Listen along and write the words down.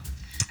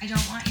I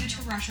don't want you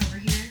to rush over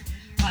here,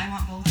 but I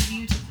want both of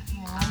you to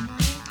calmly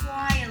and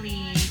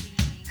quietly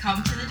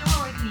come to the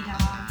door with me,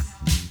 dogs.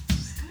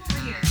 Just come over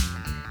here.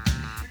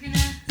 And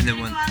then,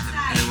 We're gonna go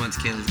outside. and then once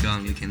Kayla's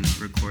gone, we can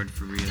record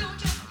for real.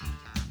 Don't.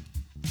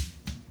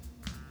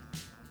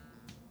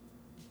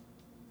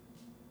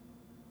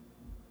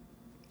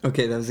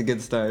 Okay, that was a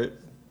good start.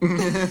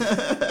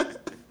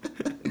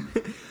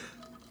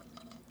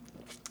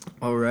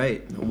 All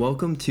right,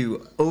 welcome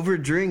to Over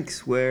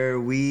Drinks, where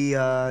we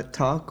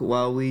talk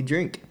while we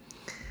drink.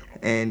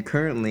 And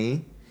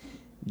currently,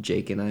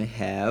 Jake and I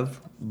have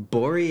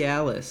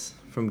Borealis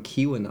from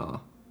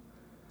Keweenaw.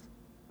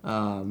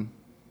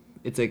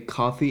 It's a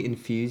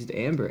coffee-infused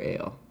amber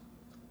ale.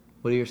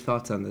 What are your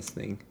thoughts on this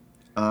thing?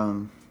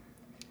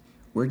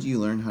 Where'd you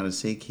learn how to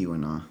say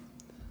Keweenaw?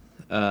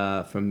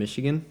 From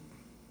Michigan.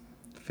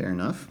 Fair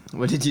enough.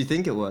 What did you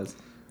think it was?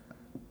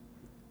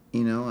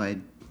 You know, I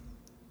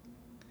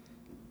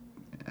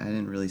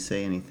didn't really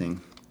say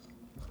anything.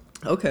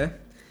 Okay.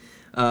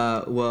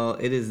 Well,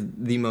 it is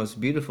the most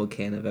beautiful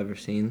can I've ever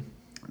seen.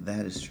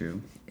 That is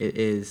true. It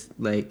is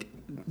like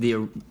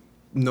the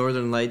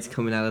northern lights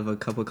coming out of a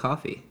cup of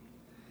coffee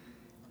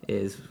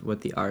is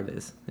what the art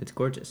is. It's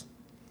gorgeous.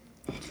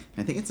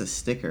 I think it's a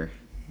sticker.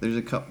 There's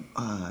a cup.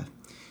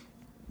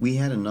 We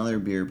had another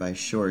beer by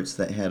Shorts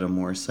that had a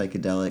more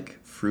psychedelic,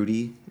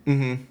 fruity,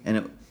 and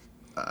it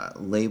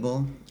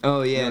label.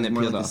 Oh yeah, and was it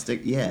more peeled like off. a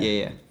stick. Yeah.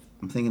 Yeah.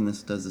 I'm thinking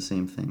this does the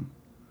same thing.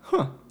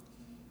 Huh.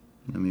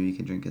 You know, maybe you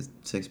could drink a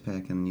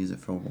 6-pack and use it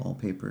for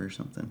wallpaper or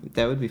something.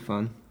 That would be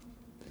fun.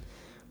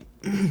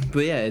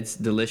 But yeah, it's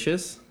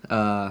delicious.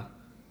 I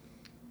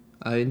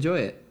enjoy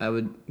it. I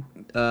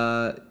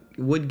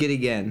would get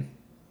again.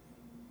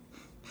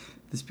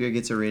 This beer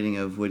gets a rating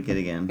of would get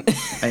again.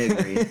 I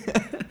agree.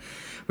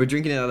 We're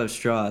drinking it out of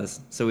straws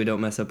so we don't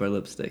mess up our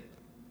lipstick.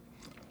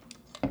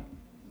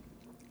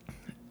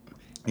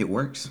 It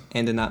works.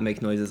 And to not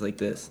make noises like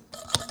this.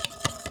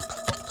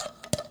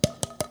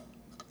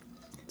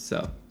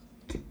 So,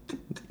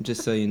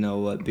 just so you know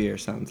what beer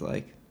sounds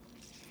like.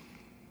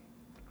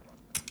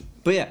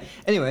 But yeah,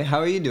 anyway, how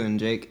are you doing,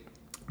 Jake?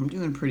 I'm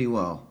doing pretty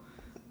well.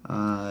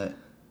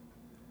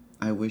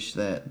 I wish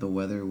that the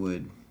weather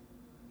would,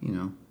 you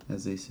know,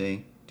 as they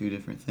say, do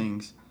different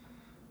things.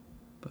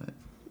 But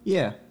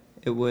Yeah,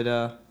 it would,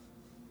 that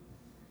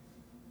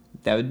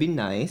would be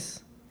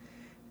nice.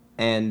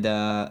 And,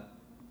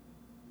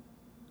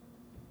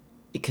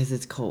 because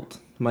it's cold.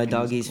 My It is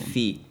doggy's cold.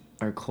 feet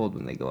are cold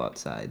when they go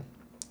outside.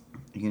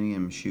 you gonna get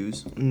him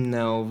shoes?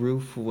 No,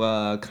 Roof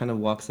kind of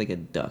walks like a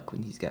duck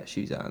when he's got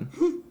shoes on.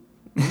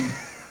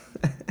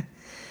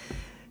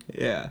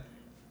 Yeah.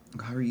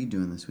 How are you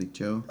doing this week,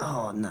 Joe?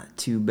 Oh, not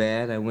too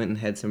bad. I went and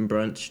had some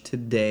brunch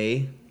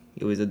today.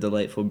 It was a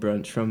delightful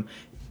brunch from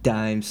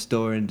Dime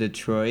Store in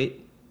Detroit.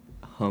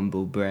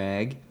 Humble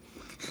brag.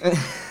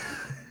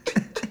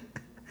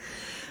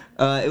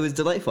 It was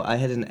delightful. I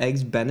had an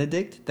Eggs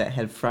Benedict that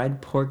had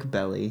fried pork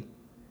belly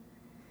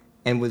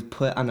and was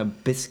put on a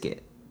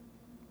biscuit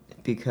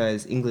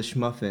because English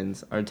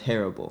muffins are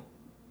terrible.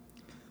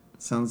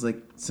 Sounds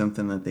like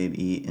something that they'd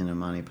eat in a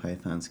Monty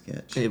Python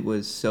sketch. It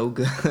was so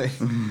good.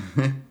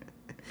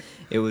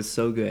 It was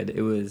so good.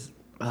 It was,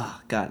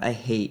 oh God, I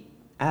hate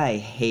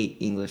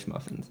English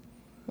muffins.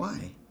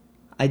 Why?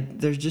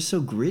 They're just so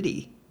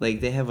gritty.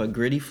 Like they have a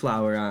gritty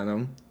flour on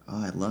them,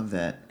 Oh, I love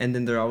that. and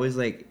then they're always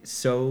like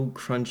so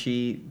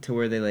crunchy to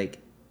where they like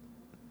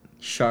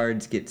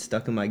shards get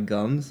stuck in my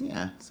gums.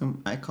 Yeah,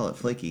 I call it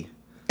flaky.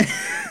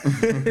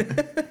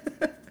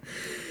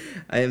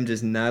 I am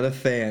just not a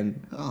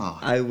fan. Oh,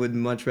 I would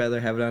much rather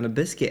have it on a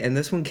biscuit, and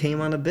this one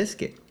came on a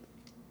biscuit.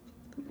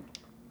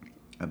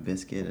 a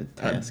biscuit, a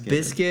A tasket.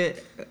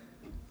 biscuit,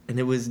 and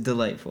it was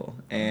delightful,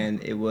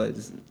 and it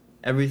was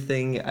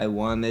everything I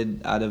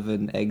wanted out of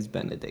an Eggs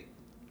Benedict,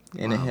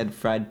 and it Wow. had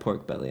fried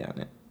pork belly on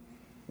it.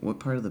 What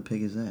part of the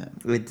pig is that?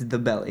 It's the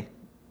belly.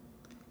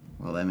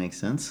 Well, that makes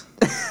sense.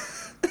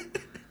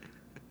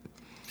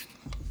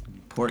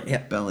 Pork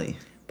Yeah. belly.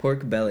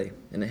 Pork belly,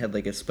 and it had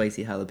like a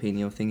spicy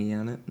jalapeno thingy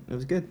on it. It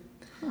was good.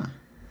 Huh.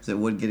 Is it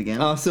would get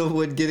again? Also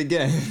would get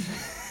again.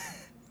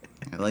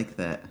 I like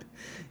that.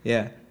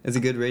 Yeah, it's a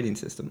good rating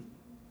system.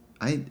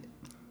 I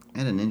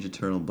had a Ninja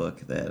Turtle book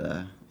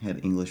that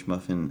had English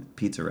muffin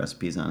pizza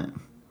recipes on it.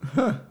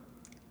 Huh.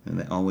 And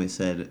they always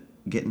said,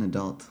 get an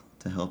adult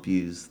to help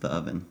use the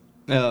oven.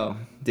 Oh,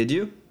 did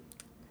you?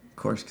 Of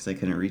course, because I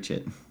couldn't reach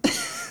it.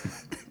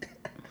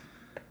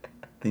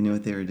 They knew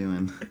what they were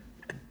doing.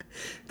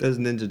 Those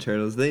Ninja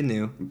Turtles, they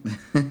knew.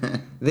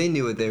 They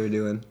knew what they were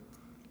doing.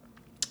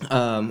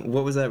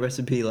 What was that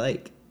recipe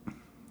like?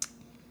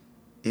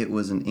 It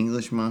was an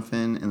English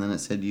muffin, and then it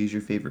said, use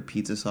your favorite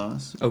pizza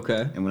sauce.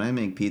 Okay. And when I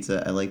make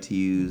pizza, I like to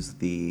use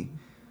the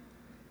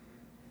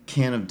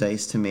can of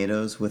diced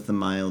tomatoes with the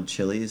mild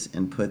chilies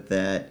and put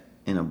that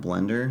in a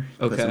blender.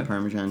 Put Okay. some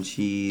Parmesan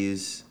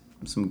cheese,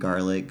 some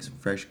garlic, some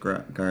fresh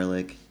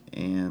garlic,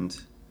 and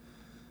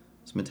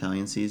some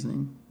Italian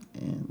seasoning,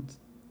 and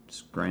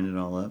just grind it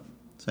all up.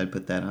 So I'd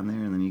put that on there,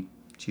 and then you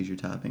choose your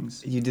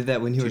toppings. You did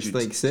that when you were Choose your-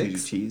 like choose your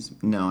 6? cheese.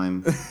 No,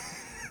 I'm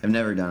I've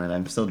never done it.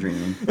 I'm still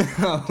dreaming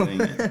of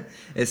doing it.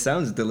 It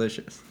sounds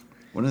delicious.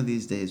 One of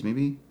these days,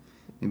 maybe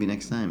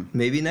next time.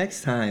 Maybe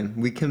next time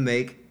we can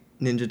make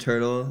Ninja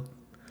Turtle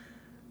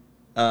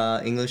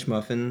English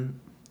muffin.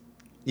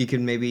 You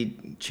could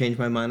maybe change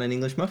my mind on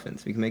English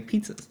muffins. We can make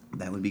pizzas.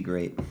 That would be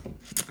great.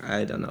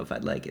 I don't know if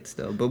I'd like it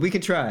still, but we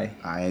could try.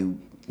 I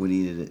would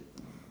eat it,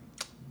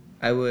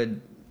 I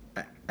would.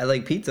 I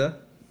like pizza,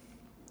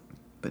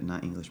 but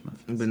not English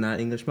muffins. but not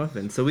English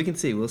muffins. So we can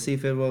see. We'll see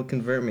if it will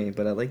convert me.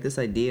 But I like this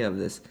idea of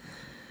this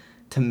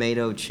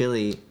tomato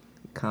chili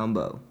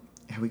combo.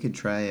 Yeah, we could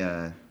try.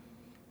 I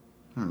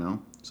don't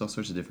know. There's all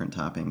sorts of different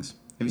toppings.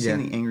 Have you seen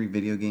Yeah. the Angry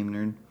Video Game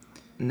Nerd?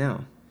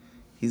 No.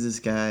 He's this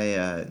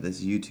guy,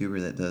 this YouTuber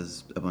that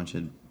does a bunch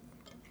of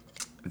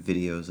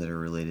videos that are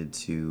related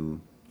to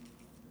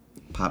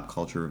pop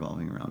culture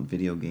revolving around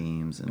video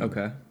games and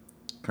Okay.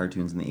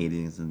 cartoons in the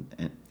 80s.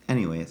 And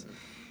anyways,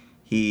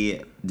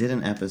 he did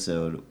an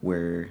episode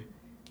where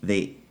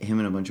him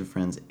and a bunch of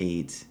friends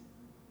ate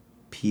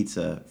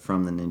pizza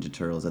from the Ninja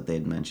Turtles that they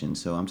had mentioned.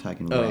 So I'm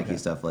talking wacky okay.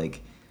 stuff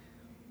like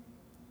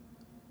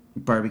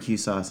barbecue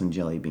sauce and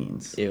jelly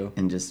beans. Ew.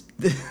 And just,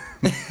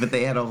 but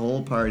they had a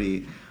whole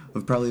party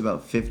of probably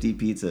about 50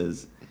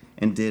 pizzas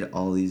and did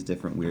all these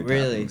different weird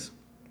Really? toppings.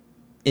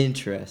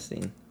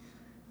 Interesting.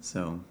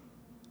 So,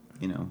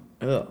 you know,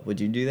 Oh, would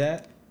you do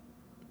that?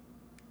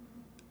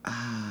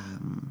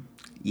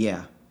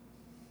 yeah,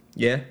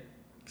 Yeah.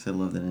 because I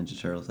love the Ninja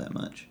Turtles that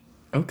much.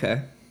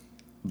 Okay.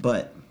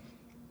 But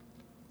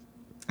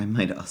I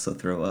might also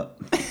throw up.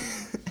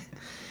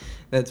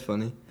 That's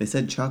funny. They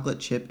said chocolate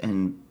chip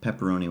and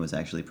pepperoni was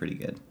actually pretty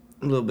good.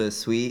 A little bit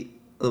sweet,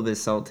 a little bit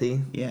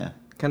salty, Yeah,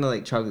 kind of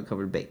like chocolate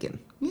covered bacon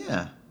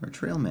yeah, or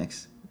trail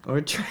mix.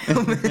 or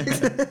trail mix.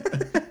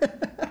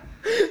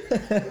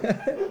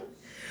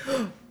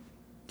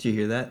 Did you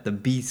hear that? The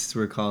beasts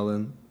were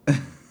calling.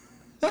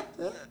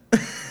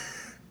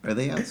 Are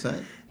they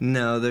outside?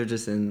 No, they're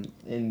just in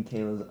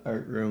Kayla's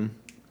art room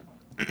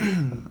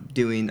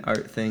doing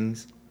art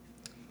things.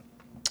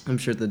 I'm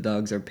sure the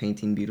dogs are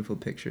painting beautiful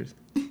pictures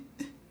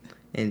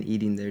and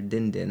eating their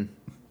din-din.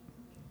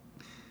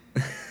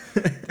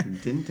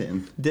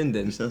 Dintin. Din-din.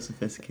 They're so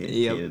sophisticated.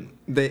 Yep.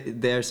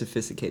 Kid. They are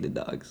sophisticated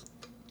dogs.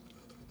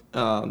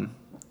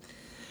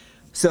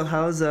 So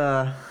how's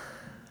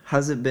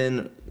it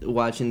been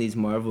watching these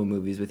Marvel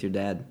movies with your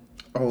dad?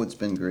 Oh, it's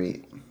been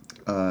great.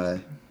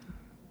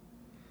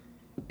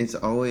 It's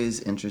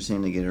always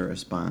interesting to get a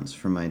response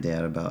from my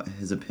dad about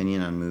his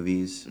opinion on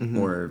movies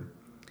or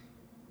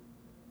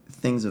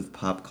things of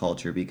pop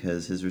culture,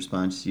 because his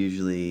response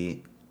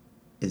usually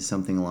is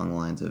something along the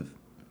lines of,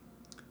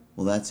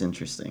 well, that's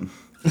interesting.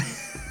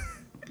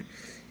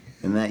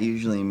 And that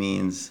usually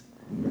means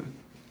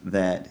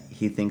that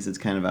he thinks it's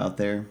kind of out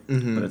there,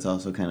 but it's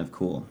also kind of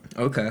cool.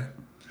 Okay.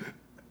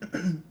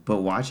 But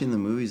watching the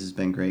movies has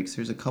been great, because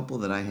there's a couple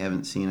that I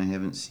haven't seen. I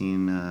haven't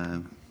seen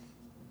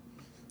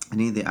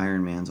any of the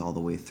Iron Mans all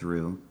the way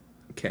through.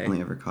 Okay. Only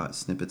ever caught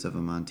snippets of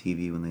them on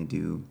TV when they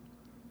do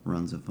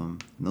runs of them.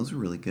 And those are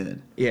really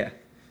good. Yeah.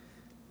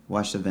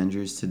 Watched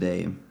Avengers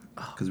today,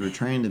 because we're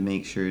trying to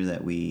make sure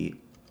that we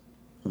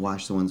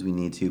watch the ones we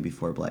need to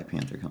before Black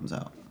Panther comes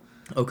out.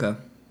 Okay.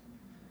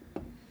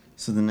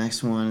 So the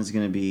next one is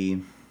going to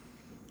be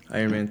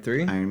Iron Man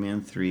 3? Iron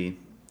Man 3,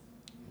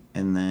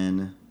 and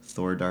then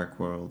Thor Dark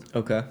World,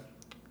 Okay.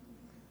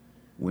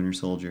 Winter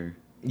Soldier,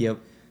 Yep.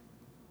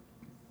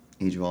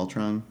 Age of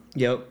Ultron,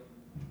 Yep.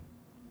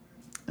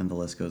 and the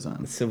list goes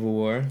on. Civil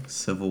War.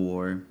 Civil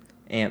War,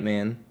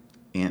 Ant-Man.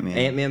 Ant-Man.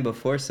 Ant-Man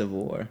before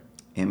Civil War.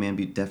 Ant-Man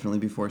definitely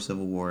before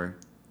Civil War,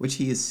 which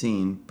he has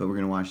seen, but we're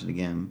going to watch it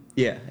again.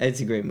 Yeah,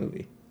 it's a great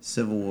movie.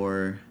 Civil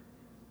War,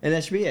 And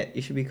that should be it.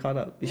 You should be caught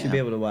up. You should Yeah. be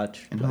able to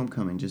watch. and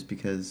Homecoming, just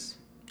because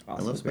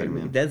Also I love a great movie.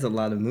 Spider-Man. That's a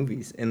lot of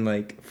movies in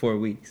like 4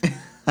 weeks.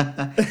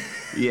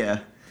 Yeah,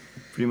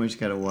 pretty much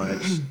got to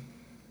watch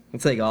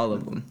It's like all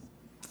of them,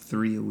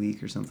 3 a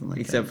week or something like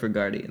except that. for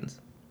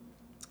Guardians.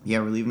 Yeah,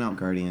 we're leaving out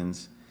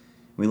Guardians.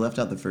 We left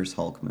out the first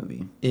Hulk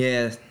movie.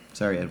 Yeah,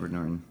 Sorry, Edward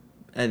Norton.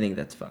 I think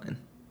that's fine.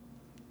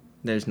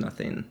 There's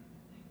nothing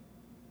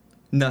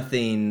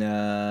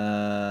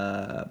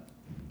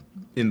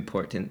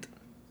important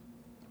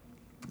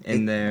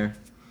in there.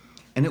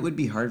 And it would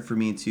be hard for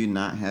me too,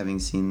 not having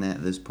seen that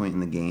at this point in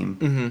the game.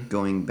 Mhm.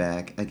 Going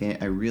back, again,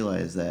 I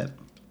realize that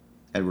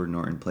Edward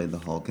Norton played the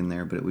Hulk in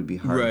there, but it would be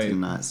hard to Right.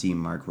 not see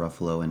Mark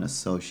Ruffalo and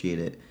associate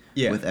it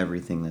Yeah. with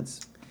everything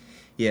that's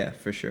Yeah,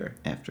 for sure.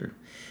 after.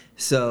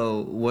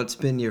 So, what's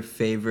been your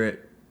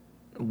favorite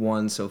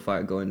one so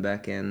far going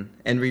back in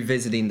and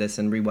revisiting this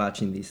and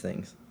rewatching these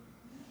things?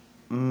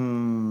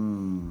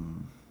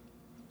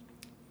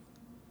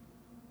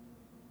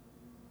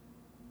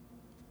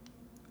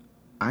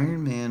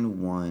 Iron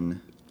Man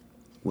 1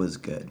 was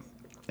good.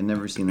 I'd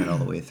never seen that all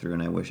the way through,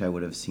 and I wish I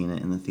would have seen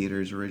it in the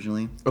theaters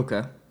originally.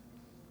 Okay.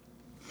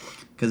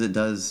 Because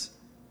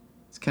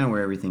it's kind of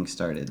where everything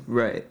started.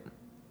 Right.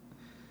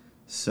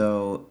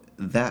 So,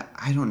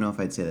 I don't know if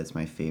I'd say that's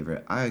my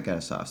favorite. I got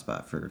a soft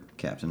spot for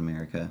Captain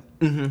America.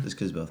 Mhm. Just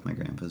because both my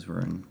grandpas were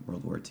in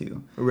World War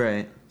II.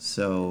 Right.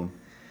 So,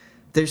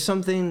 there's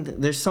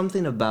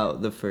something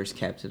about the first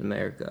Captain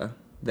America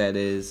that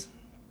is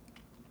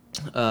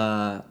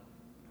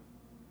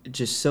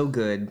just so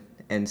good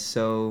and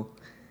so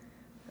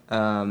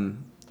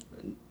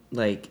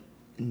like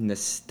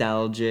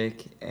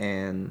nostalgic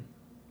and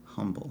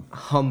Humble.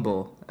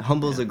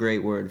 Humble's a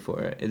great word for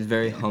it. It's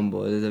very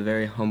humble. It is a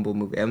very humble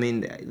movie. I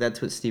mean,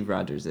 that's what Steve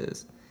Rogers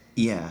is.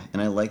 Yeah,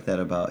 and I like that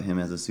about him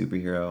as a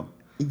superhero.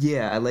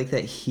 Yeah, I like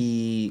that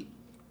he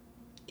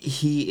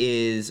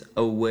is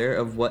aware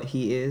of what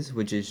he is,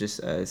 which is just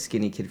a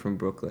skinny kid from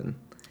Brooklyn,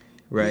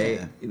 right?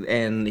 Yeah.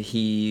 And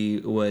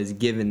he was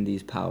given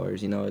these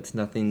powers. You know, it's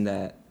nothing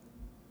that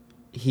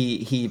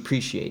he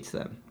appreciates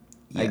them.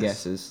 I Yes.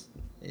 guess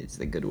is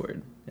the good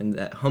word, and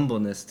that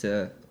humbleness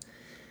to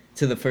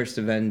the first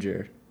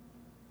Avenger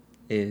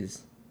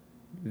is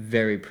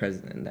very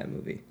present in that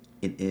movie.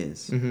 It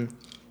is. Mm-hmm.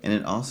 And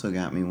it also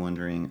got me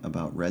wondering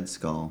about Red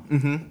Skull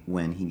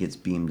when he gets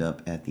beamed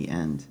up at the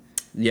end.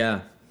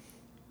 Yeah.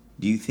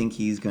 Do you think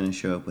he's going to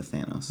show up with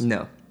Thanos?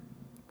 No.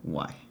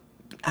 Why?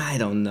 I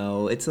don't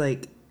know. It's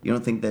like You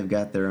don't think they've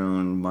got their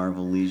own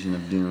Marvel Legion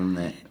of Doom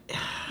that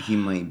he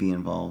might be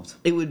involved?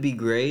 it would be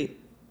great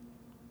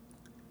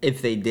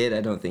if they did.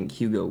 I don't think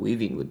Hugo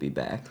Weaving would be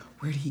back.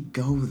 Where'd he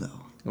go,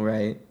 though?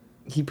 Right.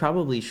 He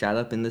probably shot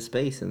up into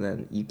space, and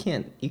then you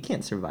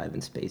can't survive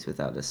in space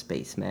without a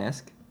space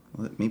mask.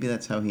 Well, maybe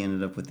that's how he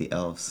ended up with the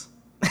elves.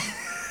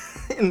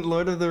 In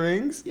Lord of the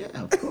Rings, Yeah,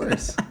 of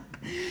course.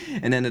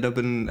 and ended up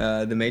in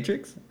the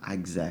Matrix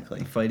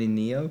Exactly. fighting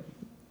Neo.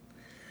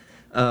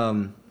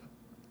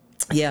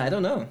 Yeah, I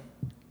don't know.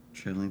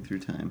 Traveling through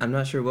time. I'm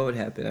not sure what would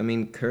happen. I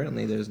mean,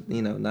 currently there's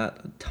not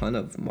a ton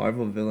of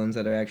Marvel villains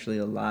that are actually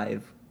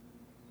alive.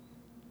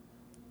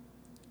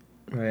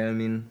 Right. I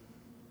mean,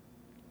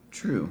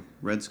 True.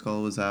 Red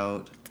Skull was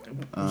out.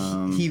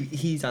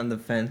 he's on the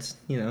fence.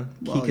 You know,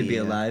 he Well, could be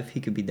yeah. alive. He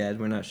could be dead.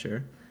 We're not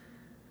sure.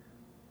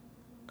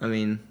 I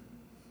mean,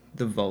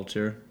 the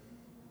Vulture,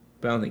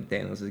 but I don't think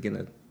Thanos is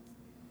gonna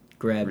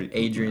grab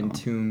Adrian No.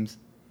 Toomes.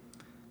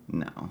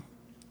 No.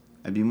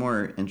 I'd be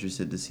more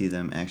interested to see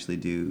them actually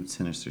do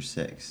Sinister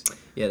Six.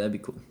 Yeah, that'd be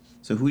cool.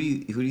 So who do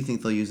you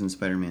think they'll use in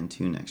Spider-Man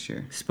 2 next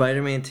year?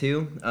 Spider-Man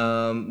 2.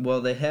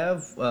 Well, they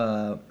have.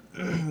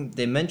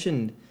 They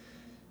mentioned.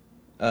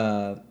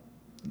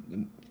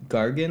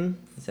 Gargan,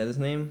 is that his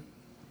name?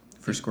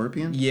 For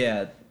Scorpion?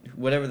 Yeah,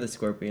 whatever the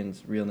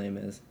Scorpion's real name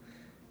is.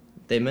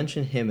 They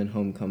mentioned him in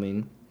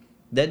Homecoming.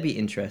 That'd be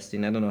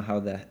interesting. I don't know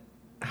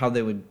how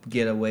they would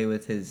get away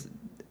with his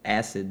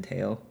acid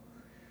tail.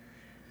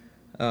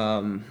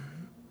 But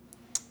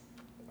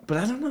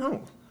I don't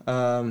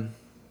know.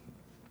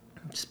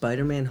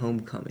 Spider-Man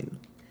Homecoming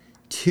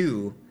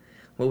 2.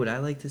 What would I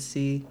like to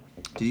see?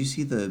 Did you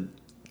see the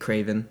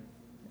Craven.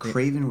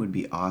 Craven would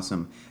be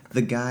awesome.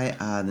 The guy,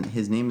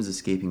 his name is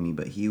escaping me,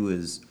 but he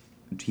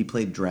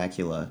played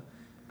Dracula,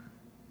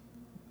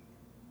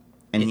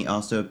 and he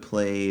also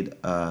played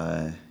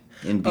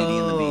in Beauty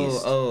and the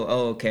Beast.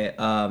 Okay.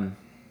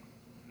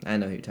 I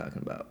know who you're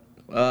talking about.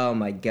 Oh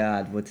my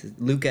God,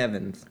 Luke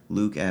Evans?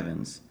 Luke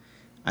Evans.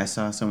 I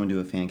saw someone do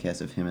a fan cast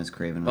of him as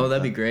Craven. Oh,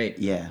 that'd be great.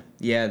 Yeah,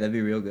 Yeah, that'd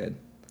be real good.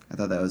 I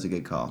thought that was a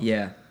good call.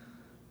 Yeah.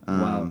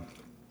 Wow.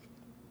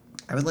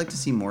 I would like to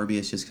see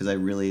Morbius just because I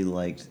really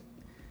liked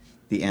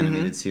the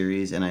animated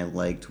series, and I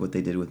liked what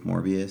they did with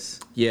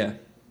Morbius Yeah,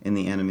 in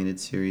the animated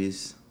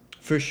series.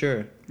 for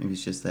sure. Maybe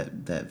it's just that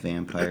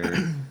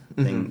vampire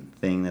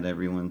thing that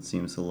everyone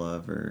seems to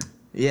love, or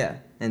Yeah,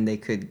 and they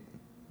could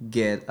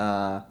get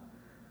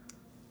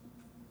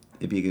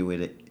it'd be a good way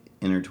to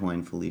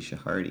intertwine Felicia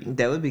Hardy.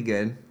 that would be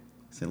good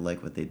 'Cause I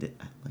like what they did.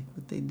 I like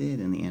what they did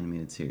in the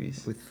animated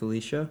series. with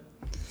Felicia.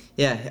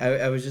 Yeah,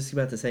 I was just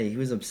about to say he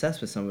was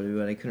obsessed with somebody,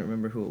 but I couldn't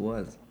remember who it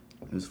was.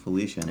 It was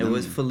Felicia. And It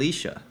was then-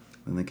 Felicia.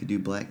 And they could do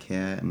Black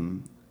Cat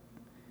and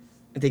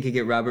They could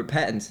get Robert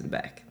Pattinson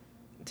back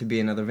to be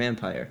another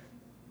vampire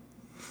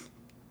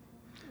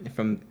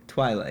from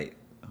Twilight.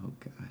 oh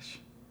gosh.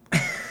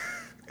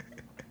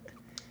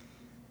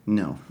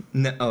 No.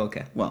 No, oh,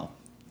 okay. Well,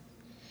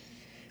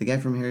 the guy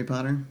from Harry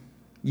Potter.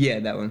 Yeah,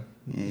 that one.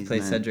 Yeah, he's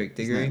Plays not- Cedric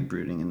He's Diggory. not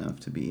brooding enough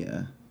to be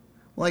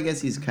well, I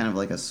guess he's kind of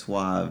like a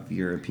suave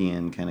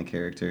European kind of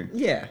character.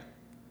 Yeah.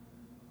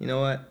 You know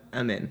what?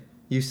 I'm in.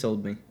 You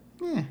sold me.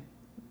 Yeah.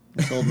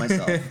 I sold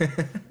myself.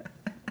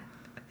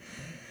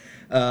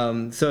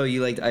 So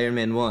you liked Iron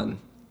Man 1?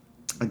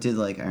 I did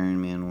like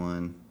Iron Man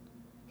 1.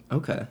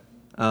 Okay.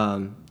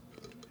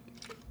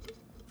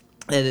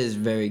 It is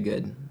very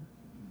good.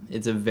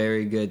 It's a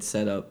very good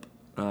setup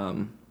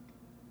to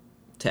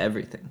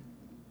everything.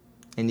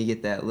 And you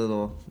get that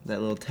little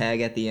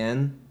tag at the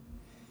end.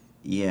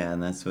 Yeah,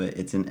 and that's what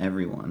it's in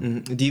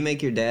everyone. Do you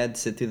make your dad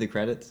sit through the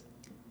credits?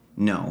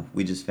 No,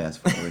 we just fast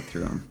forward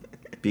through them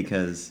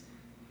because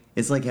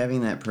it's like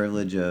having that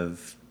privilege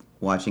of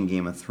watching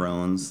Game of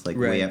Thrones like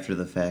Right. way after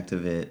the fact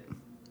of it.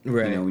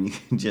 Right. You know, when you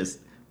can just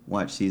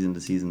watch season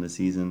to season to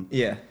season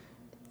Yeah.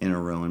 in a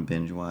row and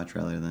binge watch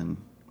rather than.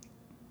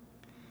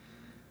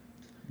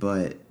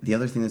 But the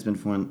other thing that's been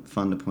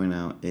fun to point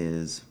out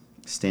is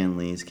Stan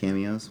Lee's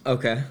cameos.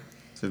 Okay.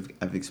 So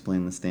I've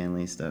explained the Stan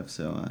Lee stuff,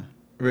 so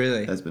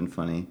Really? that's been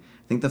funny.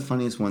 I think the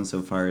funniest one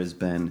so far has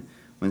been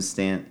when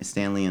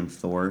Stanley and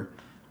Thor,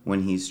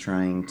 when he's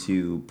trying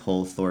to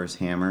pull Thor's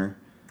hammer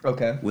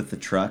Okay. with the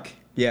truck.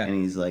 Yeah. And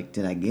he's like,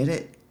 "Did I get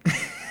it?"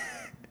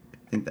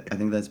 I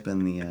think that's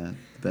been the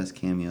best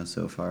cameo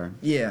so far.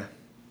 Yeah.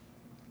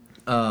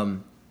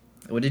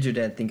 What did your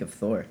dad think of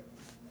Thor?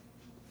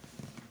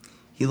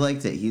 He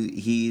liked it.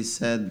 He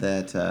said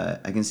that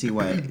I can see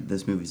why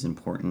this movie's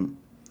important.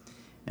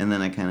 And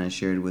then I kind of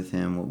shared with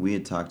him what we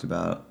had talked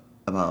about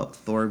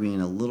Thor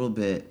being a little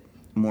bit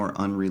more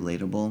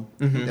unrelatable.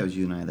 I think that was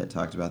you and I that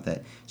talked about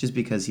that. Just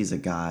because he's a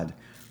god,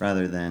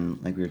 rather than,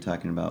 like we were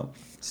talking about,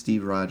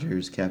 Steve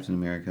Rogers, Captain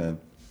America,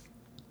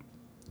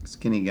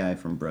 skinny guy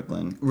from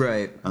Brooklyn.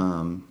 Right.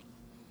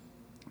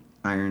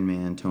 Iron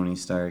Man, Tony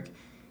Stark.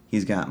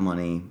 He's got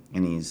money,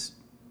 and he's,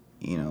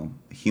 a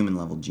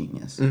human-level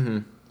genius. Mm-hmm.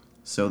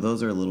 So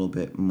those are a little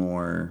bit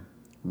more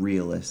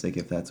realistic,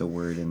 if that's a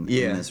word, in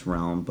this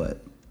realm.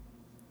 But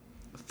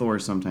Thor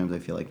sometimes I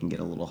feel like can get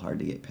a little hard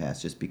to get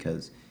past just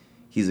because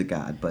he's a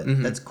god. But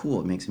that's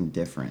cool. It makes him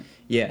different.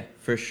 Yeah,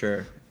 for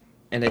sure.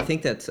 And I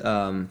think that's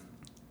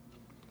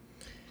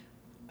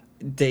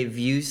they've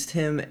used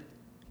him,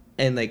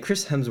 and like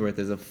Chris Hemsworth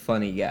is a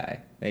funny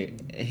guy.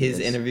 Like his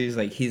interviews,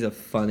 like he's a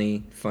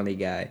funny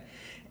guy,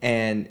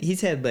 and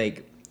he's had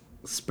like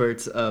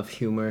spurts of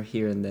humor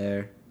here and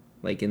there,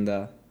 like in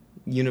the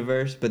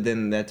universe. But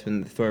then that's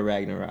when Thor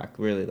Ragnarok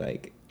really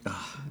like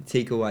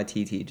Taika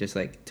Waititi just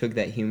like took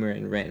that humor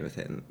and ran with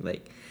it. And,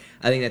 like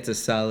I think that's a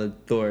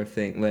solid Thor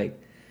thing. Like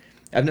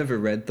I've never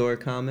read Thor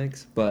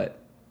comics,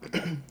 but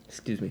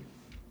excuse me,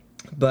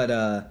 but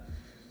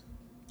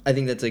I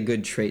think that's a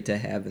good trait to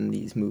have in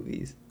these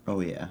movies. Oh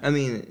yeah. I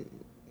mean,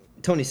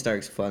 Tony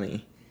Stark's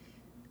funny,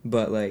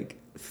 but like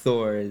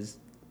Thor is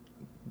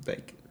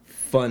like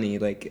funny.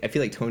 Like I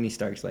feel like Tony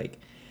Stark's like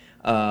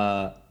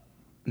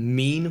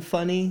mean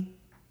funny,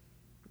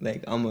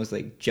 like almost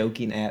like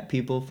joking at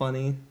people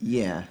funny.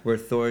 Yeah. Where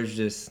Thor's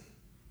just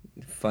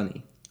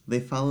funny. They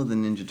follow the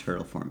Ninja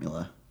Turtle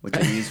formula, which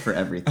I use for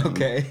everything.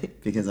 Okay.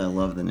 Because I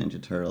love the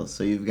Ninja Turtles.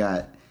 So you've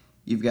got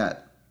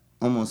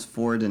almost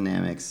 4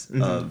 dynamics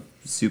of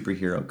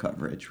superhero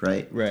coverage,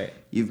 right? Right.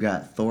 You've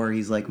got Thor.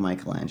 He's like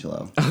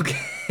Michelangelo.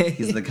 Okay.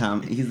 He's the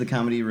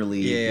comedy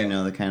relief.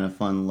 Yeah. The kind of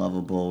fun,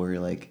 lovable, where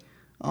you're like,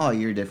 oh,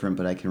 you're different,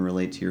 but I can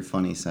relate to your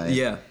funny side.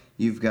 Yeah.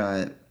 You've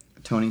got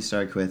Tony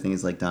Stark, who I think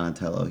is like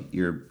Donatello.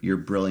 You're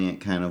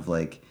brilliant, kind of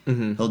like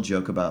he'll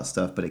joke about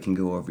stuff, but it can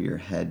go over your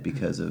head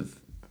because of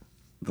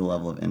the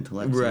level of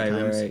intellect.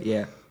 Sometimes. Right.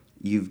 Yeah.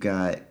 You've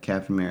got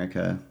Captain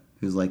America,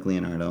 who's like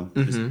Leonardo,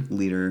 just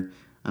leader.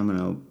 I'm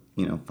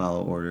gonna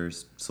follow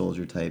orders,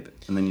 soldier type.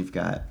 And then you've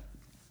got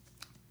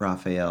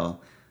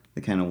Raphael,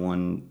 the kind of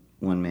one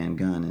man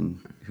gun. And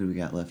who do we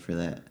got left for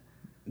that?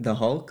 The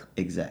Hulk.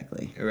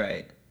 Exactly.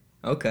 Right.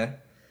 Okay.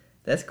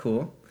 That's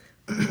cool.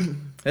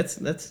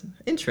 That's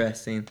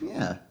interesting.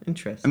 Yeah.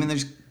 Interesting. I mean,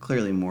 there's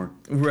clearly more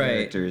Right.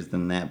 characters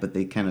than that, but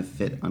they kind of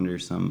fit under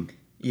some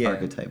Yeah.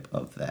 archetype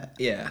of that.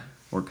 Yeah.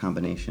 Or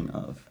combination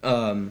of.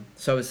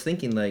 So I was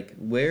thinking, like,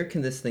 where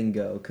can this thing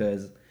go?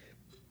 Because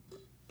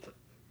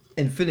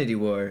Infinity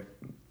War,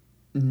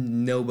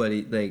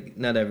 nobody, like,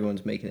 not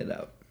everyone's making it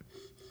out.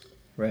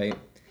 Right?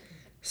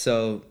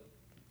 So,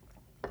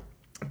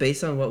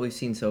 based on what we've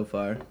seen so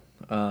far,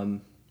 now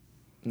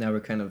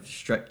we're kind of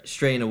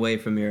straying away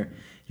from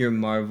your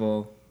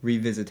Marvel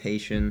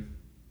revisitation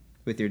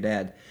with your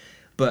dad.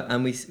 But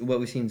what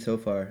we've seen so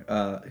far,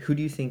 who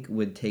do you think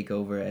would take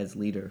over as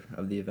leader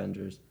of the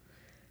Avengers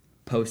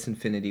post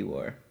Infinity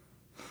War?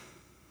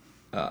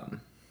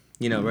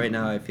 Right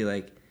now I feel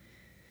like.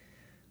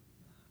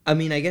 I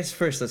mean, I guess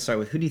first let's start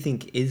with who do you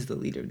think is the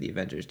leader of the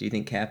Avengers? Do you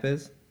think Cap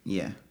is?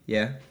 Yeah.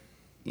 Yeah.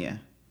 Yeah.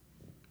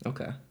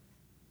 Okay.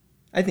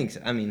 I think so.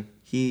 I mean,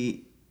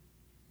 He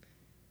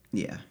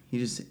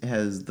just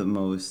has the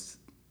most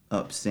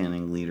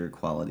upstanding leader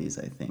qualities,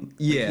 I think. Like,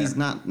 Yeah. he's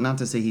not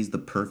to say he's the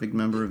perfect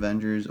member of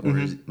Avengers,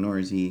 nor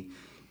is he,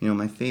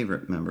 my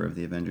favorite member of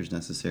the Avengers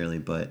necessarily,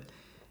 but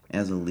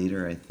as a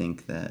leader, I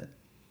think that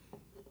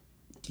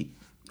he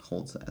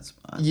holds that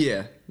spot.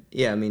 Yeah.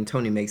 I mean,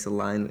 Tony makes a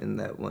line in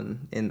that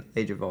one in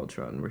Age of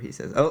Ultron where he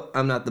says, "Oh,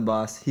 I'm not the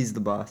boss. He's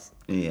the boss.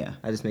 Yeah,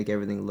 I just make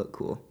everything look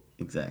cool."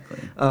 exactly.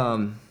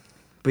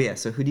 But yeah,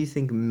 so who do you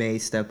think may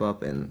step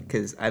up?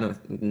 Because I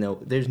don't know,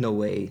 there's no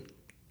way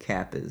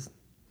Cap is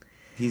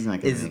He's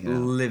not going to make it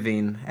out.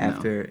 living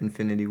after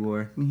Infinity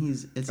War I mean,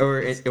 it's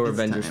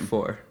Avengers time.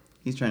 4.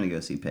 He's trying to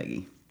go see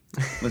Peggy.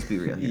 Let's be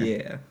real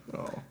here. Yeah.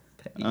 Oh,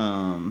 Peggy.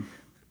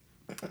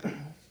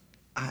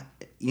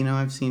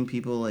 I've seen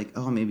people like,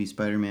 oh, maybe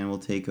Spider-Man will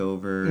take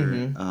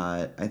over.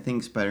 I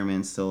think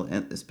Spider-Man still,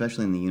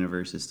 especially in the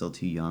universe, is still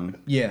too young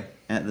Yeah.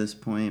 at this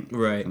point.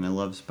 Right. And I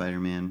love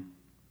Spider-Man,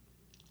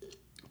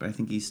 but I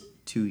think he's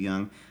too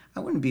young. I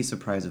wouldn't be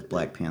surprised if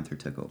Black Panther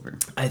took over.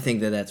 I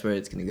think that's where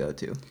it's going to go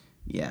to.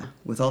 Yeah.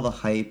 With all the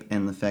hype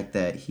and the fact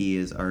that he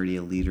is already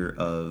a leader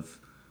of,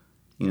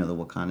 the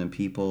Wakandan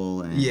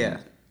people. And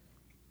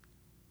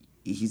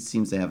he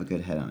seems to have a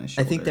good head on his I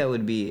shoulder. think that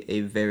would be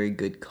a very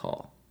good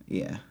call.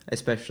 Yeah.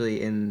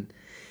 especially in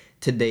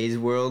today's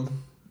world.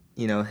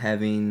 You know,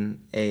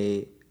 having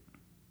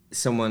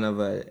someone of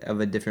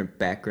a different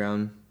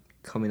background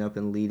coming up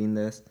and leading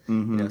this.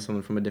 Mm-hmm. You know,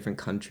 someone from a different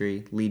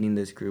country leading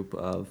this group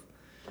of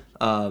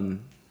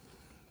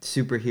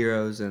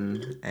superheroes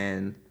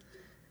and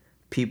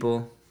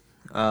people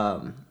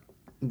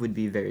would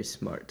be very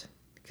smart.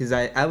 Because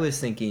I was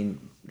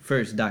thinking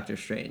first Doctor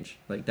Strange.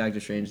 Like, Doctor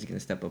Strange is going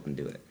to step up and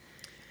do it.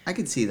 I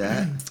could see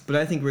that. But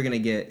I think we're going to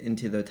get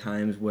into the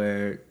times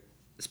where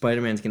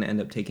Spider-Man's going to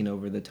end up taking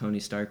over the Tony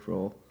Stark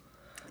role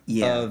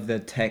of the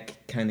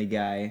tech kind of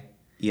guy.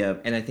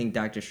 Yep. And I think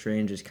Doctor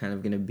Strange is kind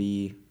of going to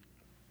be...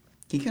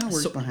 He kind of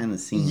works behind the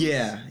scenes.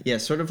 Yeah,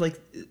 sort of like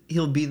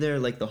he'll be there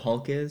like the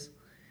Hulk is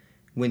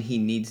when he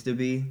needs to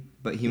be,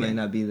 but he might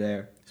not be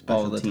there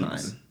all the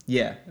time.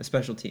 Yeah, a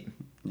special team.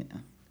 Yeah.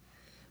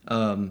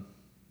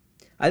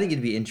 I think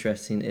it'd be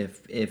interesting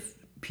if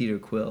Peter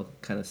Quill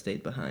kind of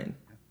stayed behind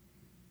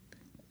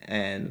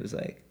and was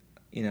like,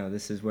 you know,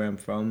 this is where I'm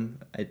from.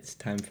 It's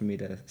time for me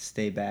to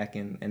stay back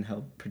and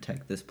help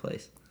protect this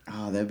place.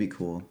 Oh, that'd be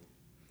cool.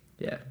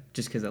 Yeah,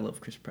 just because I love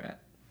Chris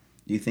Pratt.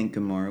 Do you think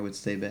Gamora would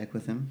stay back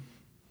with him?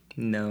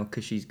 No,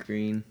 because she's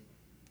green.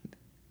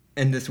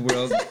 And this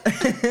world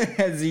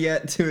has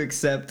yet to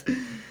accept...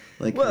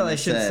 Like, well, I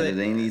should say... It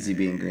ain't easy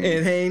being green.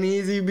 It ain't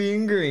easy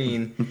being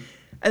green.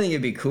 I think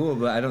it'd be cool,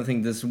 but I don't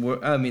think this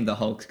world... I mean, the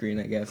Hulk's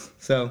green, I guess.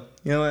 So,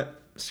 you know what?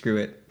 Screw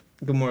it.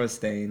 Gamora's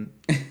staying.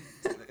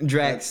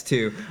 Drax,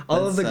 too.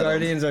 All of the settled.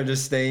 Guardians are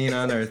just staying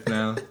on Earth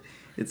now.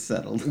 It's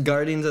settled.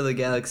 Guardians of the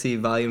Galaxy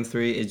Volume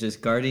 3 is just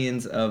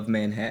Guardians of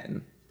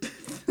Manhattan.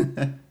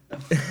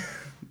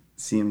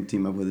 See him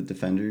team up with the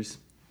Defenders?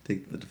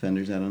 Take the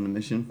Defenders out on a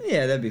mission?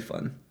 Yeah, that'd be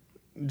fun.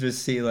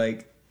 Just see,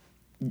 like,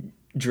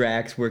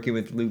 Drax working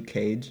with Luke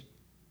Cage.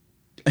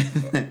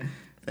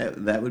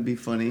 that would be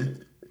funny.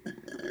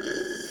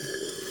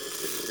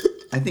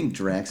 I think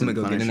Drax and I'm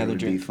gonna go get Punisher another would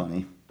drink. be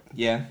funny.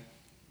 Yeah.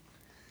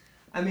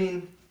 I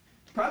mean,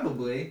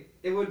 probably.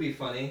 It would be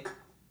funny.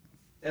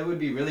 It would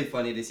be really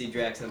funny to see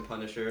Drax and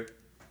Punisher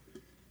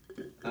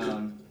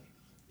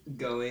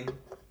going.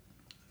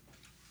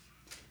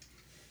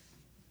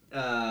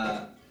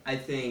 I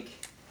think...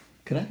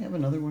 Could I have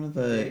another one of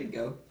the... There you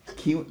go.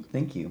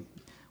 Thank you.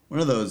 One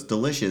of those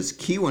delicious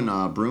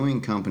Keweenaw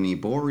Brewing Company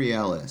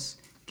Borealis.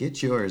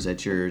 Get yours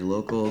at your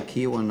local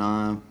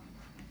Keweenaw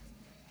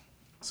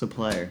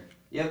supplier.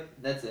 Yep,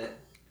 that's it.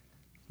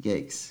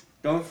 Yikes.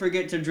 Don't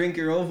forget to drink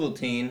your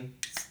Ovaltine.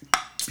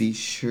 Be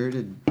sure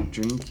to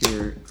drink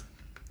your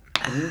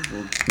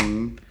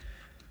Ovaltine.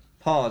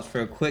 Pause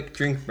for a quick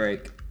drink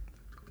break.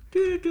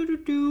 And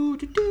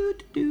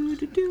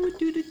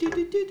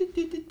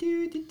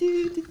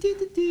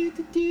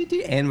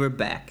we're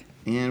back.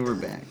 And we're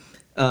back.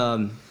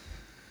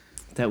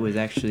 That was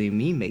actually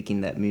me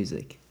making that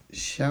music.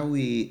 Shall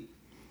we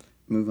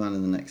move on to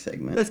the next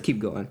segment? Let's keep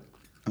going.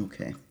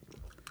 Okay.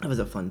 That was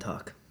a fun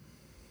talk.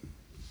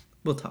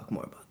 We'll talk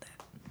more about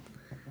that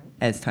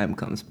as time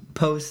comes.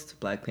 Post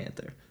Black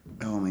Panther.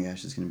 Oh my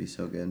gosh, it's going to be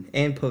so good.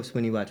 And post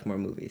when you watch more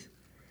movies.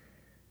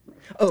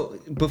 Oh,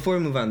 before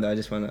we move on, though, I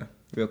just want to,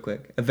 real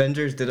quick.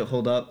 Avengers, did it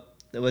hold up?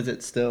 Was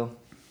it still?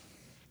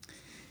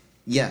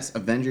 Yes,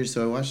 Avengers.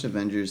 So I watched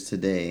Avengers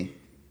today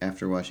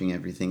after watching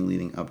everything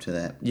leading up to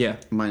that. Yeah.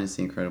 Minus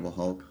the Incredible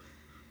Hulk.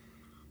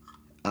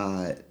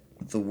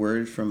 The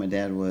word from my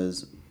dad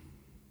was,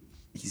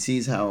 he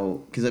sees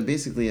how, because I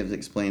basically have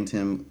explained to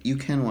him, you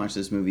can watch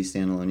this movie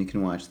standalone, you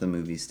can watch the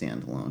movie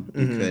standalone.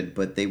 You could,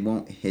 but they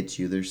won't hit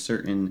you. There's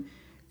certain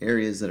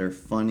areas that are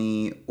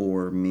funny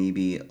or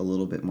maybe a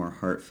little bit more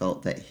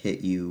heartfelt that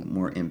hit you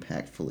more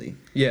impactfully.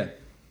 Yeah.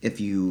 If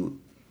you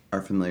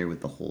are familiar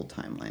with the whole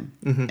timeline.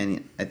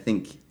 And I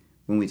think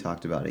when we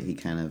talked about it, he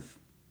kind of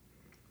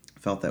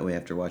felt that way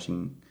after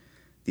watching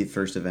the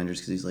first Avengers,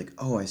 because he's like,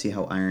 oh, I see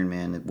how Iron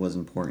Man was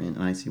important,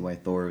 and I see why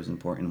Thor was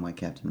important, and why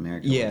Captain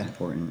America was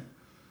important.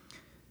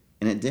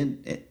 And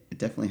it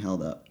definitely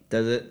held up.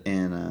 Does it?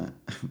 And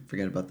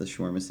forget about the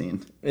shawarma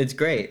scene. It's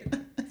great.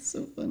 It's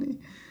so funny.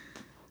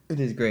 It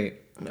is great.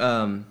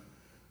 I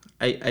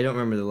don't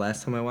remember the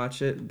last time I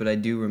watched it, but I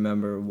do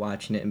remember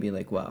watching it and being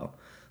like, wow.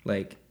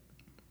 Like,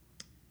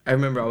 I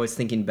remember always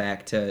thinking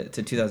back to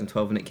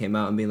 2012 when it came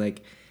out and being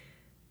like,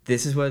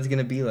 this is what it's going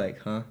to be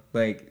like, huh?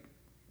 Like,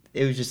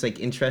 it was just, like,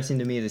 interesting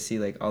to me to see,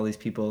 like, all these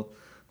people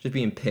just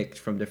being picked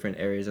from different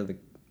areas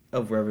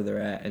of wherever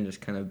they're at and just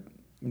kind of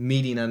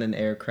meeting on an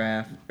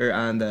aircraft or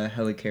on the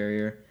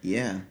helicarrier.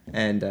 Yeah.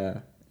 And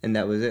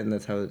that was it, and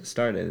that's how it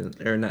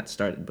started. Or not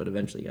started, but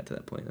eventually got to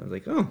that point. I was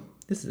like, oh,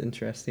 this is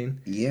interesting.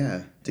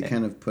 Yeah, to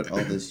kind of put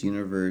all this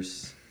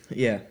universe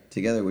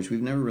together, which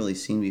we've never really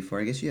seen before.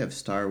 I guess you have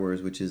Star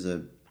Wars, which is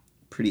a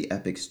pretty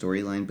epic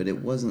storyline, but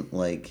it wasn't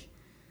like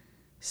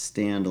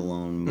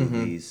standalone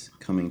movies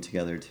coming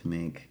together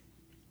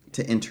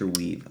to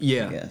interweave, I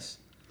guess.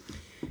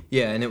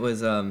 Yeah, and it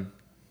was,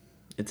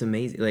 it's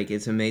amazing. Like,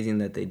 it's amazing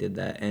that they did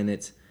that, and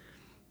it's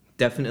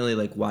definitely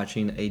like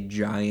watching a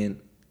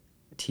giant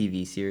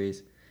TV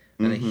series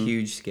on a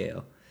huge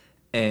scale.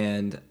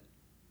 And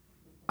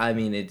I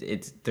mean,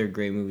 they're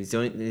great movies.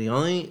 The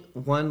only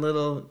one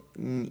little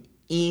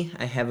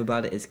I have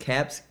about it is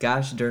Cap's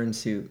gosh darn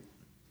suit.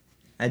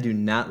 I do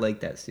not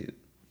like that suit.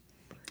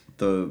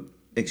 The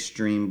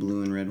extreme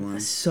blue and red one.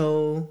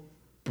 So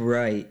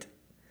bright.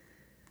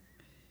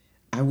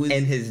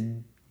 And his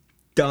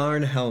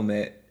darn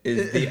helmet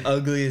is the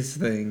ugliest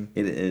thing.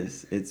 It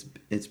is.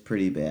 It's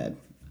pretty bad.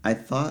 I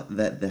thought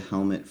that the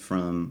helmet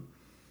from,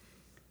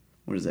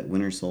 what is that,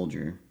 Winter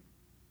Soldier?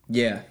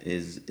 Yeah.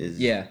 Is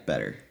yeah.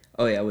 better.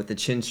 Oh yeah, with the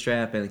chin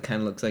strap, and it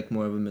kind of looks like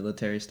more of a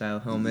military style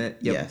helmet.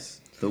 Yep.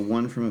 Yes. The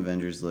one from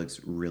Avengers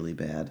looks really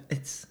bad.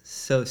 It's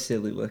so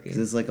silly looking.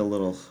 'Cause it's like a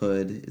little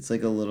hood. It's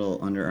like a little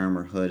Under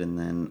Armour hood, and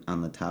then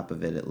on the top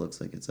of it, it looks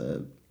like it's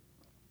a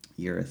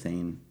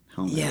urethane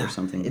helmet or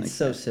something like that. It's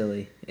so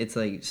silly. It's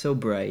like so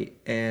bright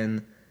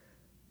and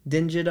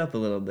dinge it up a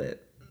little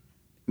bit.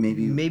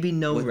 Maybe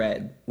no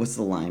red. What's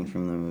the line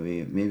from the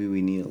movie? Maybe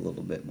we need a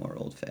little bit more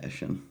old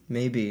fashioned.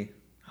 Maybe.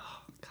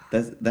 Oh,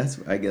 God.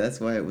 That's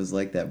why it was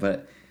like that.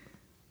 But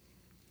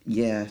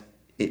yeah,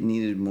 it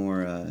needed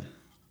more.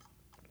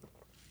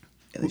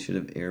 They should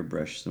have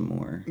airbrushed some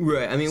more.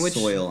 Right. I mean,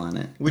 soil on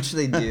it, which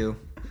they do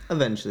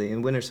eventually.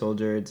 In Winter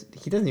Soldier,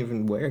 he doesn't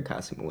even wear a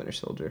costume in Winter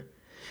Soldier.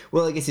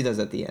 Well, I guess he does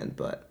at the end,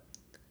 but.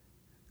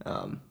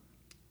 I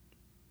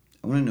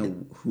want to know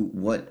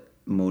what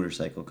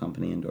motorcycle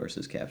company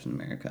endorses Captain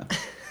America.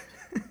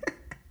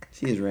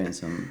 He is riding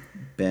some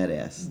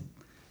badass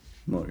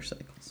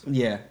motorcycles.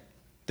 Yeah,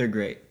 they're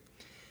great.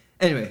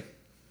 Anyway,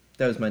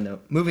 that was my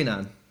note. Moving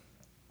on.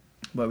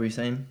 What were you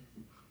saying?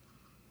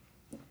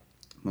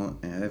 Well,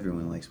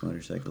 everyone likes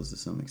motorcycles to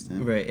some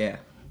extent. Right, yeah.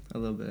 A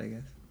little bit, I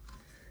guess.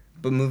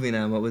 But moving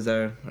on, what was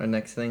our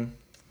next thing?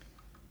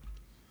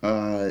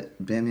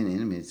 Batman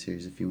animated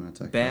series, if you want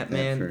to talk about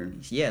that.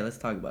 Yeah, let's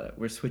talk about it.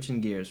 We're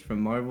switching gears from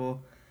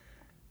Marvel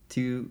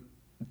to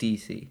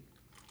DC.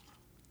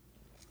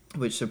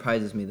 Which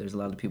surprises me. There's a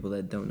lot of people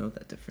that don't know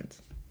that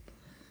difference.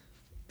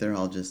 They're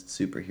all just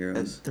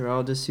superheroes. They're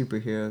all just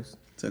superheroes.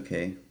 It's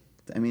okay.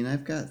 I mean,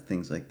 I've got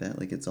things like that.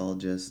 Like, it's all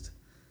just...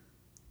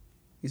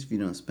 I guess if you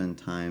don't spend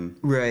time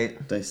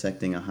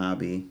dissecting a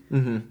hobby,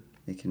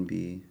 it can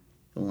be...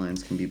 The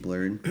lines can be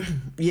blurred.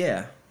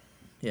 Yeah.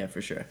 Yeah,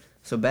 for sure.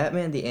 So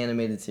Batman, the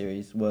animated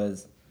series,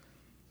 was...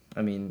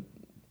 I mean,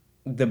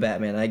 the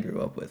Batman I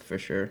grew up with, for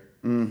sure.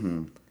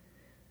 Mm-hmm.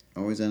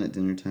 Always on at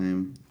dinner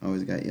time.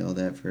 Always got yelled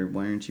at for,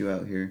 why aren't you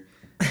out here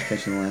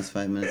catching the last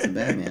 5 minutes of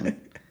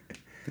Batman?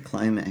 The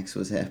climax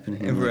was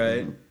happening.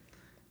 Right.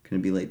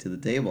 Couldn't be late to the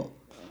table.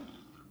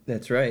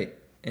 That's right.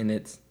 And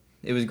it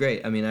was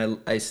great. I mean,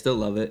 I still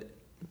love it.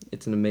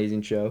 It's an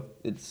amazing show.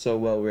 It's so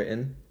well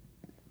written.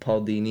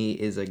 Paul Dini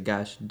is a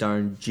gosh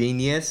darn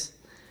genius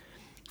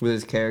with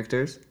his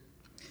characters.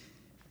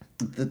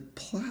 The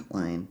plot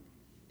line,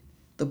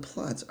 the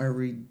plots are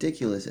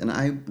ridiculous. And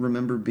I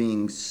remember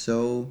being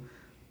so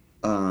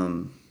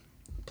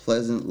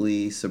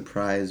pleasantly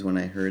surprised when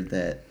I heard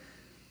that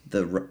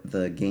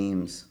the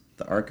games,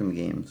 the Arkham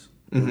games,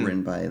 were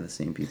written by the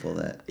same people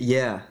that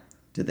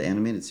did the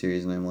animated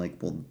series. And I'm like,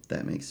 well,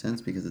 that makes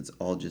sense because it's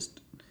all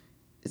just,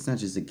 it's not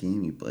just a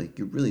game you play.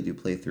 You really do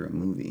play through a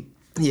movie.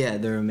 Yeah,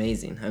 they're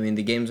amazing. I mean,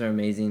 the games are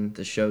amazing.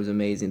 The show's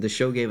amazing. The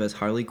show gave us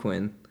Harley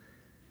Quinn,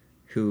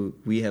 who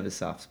we have a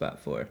soft spot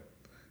for.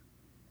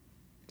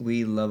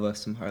 We love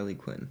us some Harley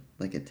Quinn.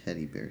 Like a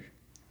teddy bear.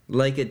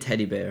 Like a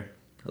teddy bear.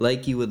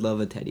 Like you would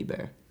love a teddy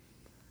bear.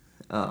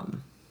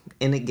 And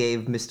it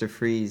gave Mr.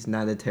 Freeze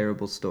not a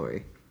terrible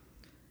story.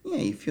 Yeah,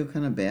 you feel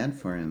kind of bad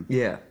for him.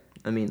 Yeah.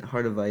 I mean,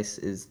 Heart of Ice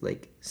is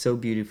like so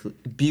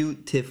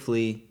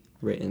beautifully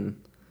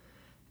written.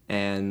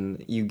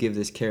 And you give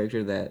this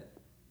character that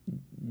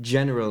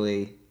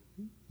generally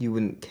you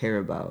wouldn't care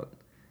about.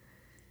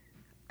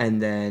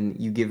 And then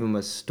you give him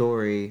a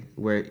story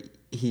where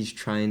he's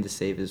trying to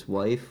save his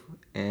wife,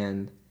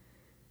 and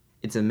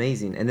it's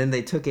amazing. And then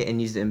they took it and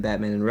used it in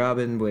Batman and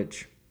Robin,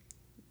 which,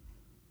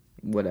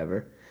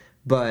 whatever.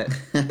 But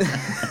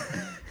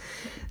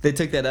they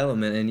took that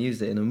element and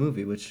used it in a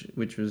movie, which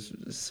was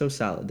so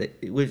solid.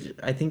 Which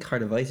I think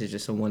Heart of Ice is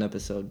just a one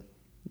episode.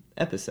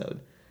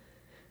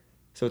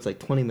 So it's like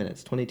 20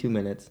 minutes, 22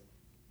 minutes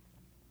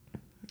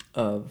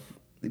of...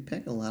 They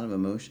pack a lot of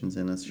emotions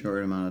in a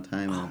short amount of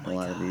time in a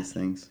lot of these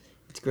things.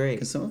 It's great.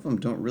 Because some of them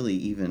don't really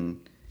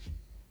even...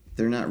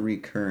 They're not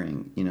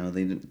recurring. You know,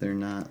 they're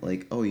not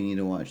like, oh, you need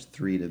to watch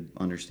 3 to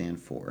understand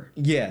 4.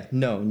 Yeah,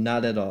 no,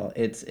 not at all.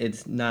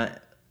 It's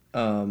not...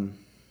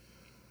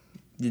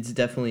 it's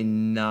definitely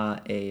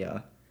not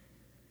a...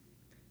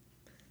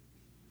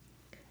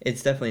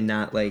 it's definitely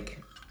not,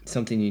 like,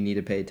 something you need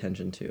to pay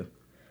attention to.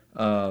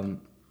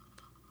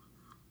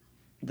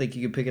 Like,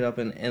 you can pick it up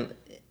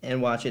and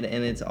watch it,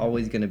 and it's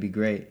always going to be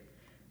great.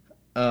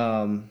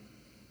 But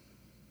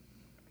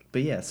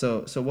yeah,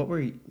 so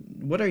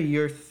what are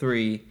your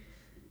 3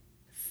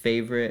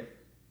 favorite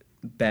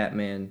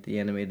Batman the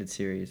Animated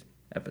Series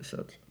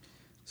episodes?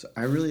 So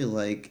I really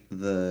like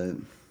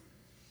the...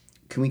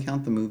 Can we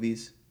count the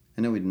movies?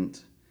 I know we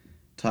didn't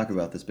talk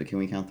about this, but can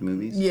we count the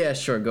movies? Yeah,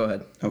 sure, go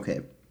ahead. Okay.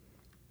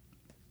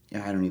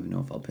 Yeah, I don't even know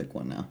if I'll pick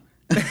one now.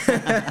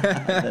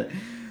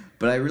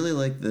 But I really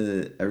like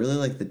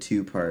the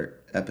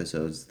two-part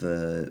episodes,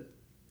 the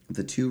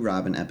two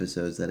Robin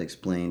episodes that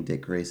explain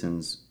Dick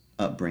Grayson's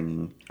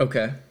upbringing.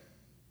 Okay.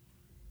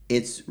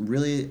 It's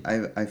really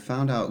I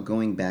found out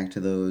going back to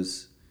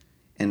those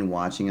and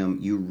watching them,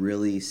 you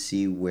really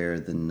see where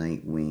the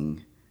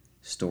Nightwing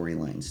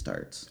storyline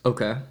starts.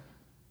 Okay.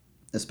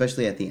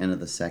 Especially at the end of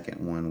the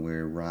second one,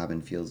 where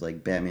Robin feels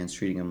like Batman's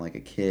treating him like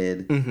a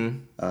kid.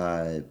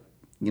 Mm-hmm.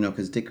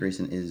 Because Dick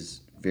Grayson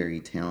is very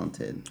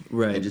talented.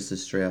 Right. And just to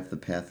stray off the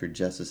path for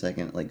just a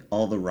second, like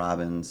all the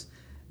Robins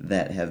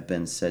that have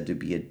been said to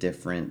be a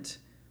different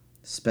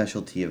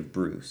specialty of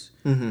Bruce,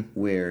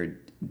 where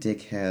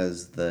Dick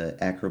has the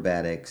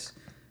acrobatics,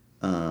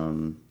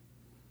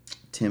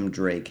 Tim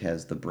Drake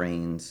has the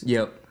brains,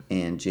 Yep.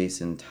 and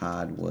Jason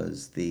Todd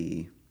was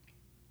the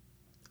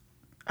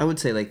I would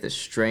say like the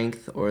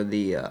strength or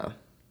the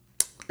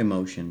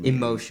emotion. Maybe.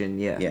 emotion.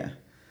 Yeah. Yeah.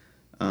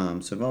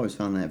 So I've always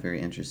found that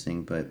very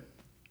interesting. But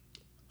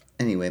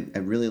anyway, I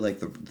really like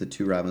the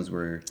two Robins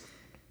were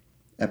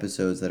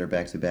episodes that are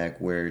back to back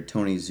where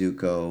Tony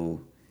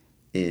Zuko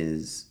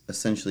is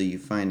essentially, you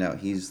find out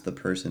he's the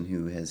person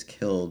who has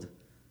killed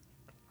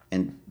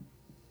and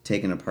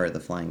taken apart the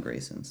Flying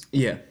Graysons.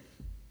 Yeah.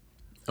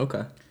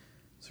 Okay.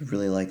 So I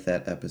really like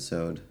that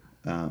episode,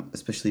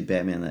 especially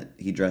Batman, that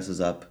he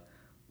dresses up,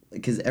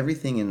 because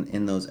everything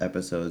in those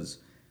episodes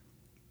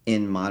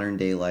in modern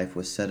day life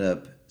was set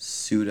up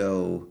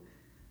pseudo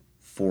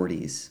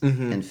 40s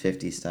and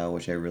 50s style,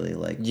 which I really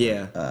like.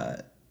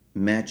 Yeah.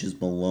 Matches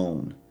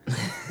Malone.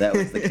 That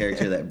was the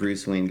character that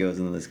Bruce Wayne goes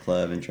into this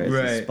club and tries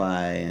to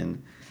spy.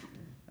 And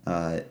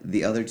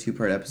the other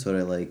two-part episode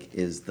I like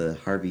is the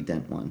Harvey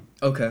Dent one.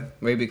 Okay.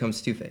 Where he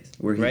becomes Two-Face.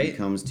 Where he right?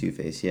 becomes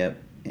Two-Face,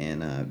 yep.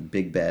 And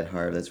Big Bad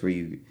Harv, that's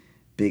where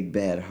Big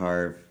Bad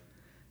Harv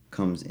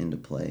comes into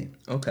play.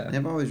 Okay. And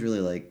I've always really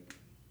liked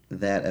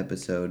that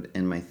episode.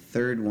 And my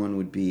third one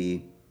would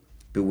be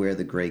Beware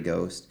the Grey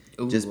Ghost,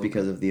 just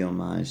because of the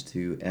homage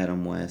to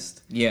Adam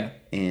West. Yeah.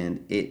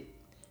 And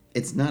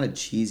it's not a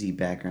cheesy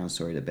background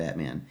story to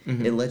Batman.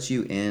 It lets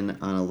you in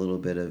on a little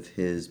bit of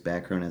his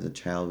background as a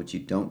child, which you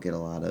don't get a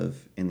lot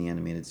of in the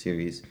animated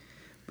series.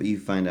 But you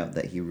find out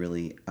that he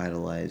really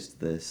idolized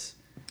this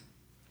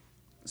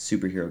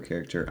superhero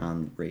character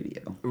on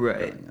radio.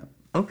 Right. growing up.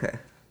 Okay.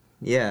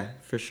 Yeah,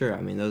 for sure.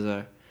 I mean, those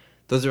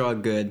are all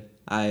good.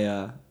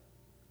 I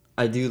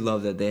do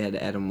love that they had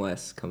Adam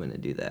West come in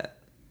and do that.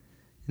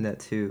 And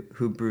that's who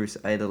Bruce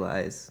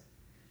idolized.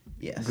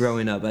 Yes.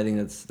 Growing up, I think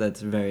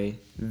that's very,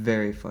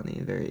 very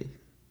funny. Very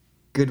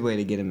good way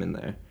to get him in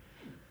there.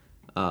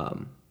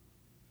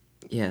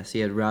 Yeah, so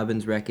you had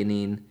Robin's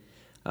Reckoning,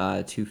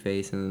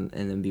 Two-Face, and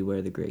then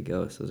Beware the Grey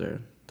Ghost.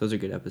 Those are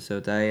good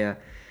episodes. I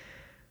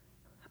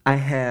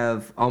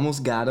have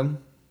Almost Got Him.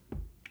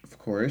 Of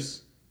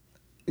course.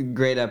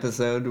 Great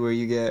episode where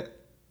you get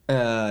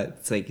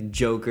it's like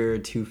Joker,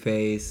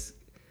 Two-Face,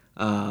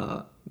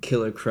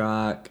 Killer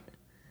Croc,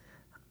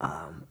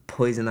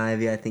 Poison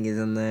Ivy, I think, is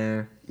in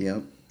there.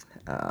 Yep.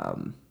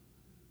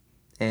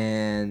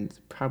 And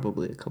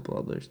probably a couple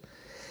others.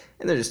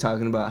 And they're just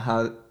talking about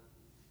how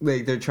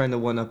they're trying to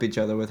one-up each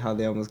other with how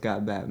they almost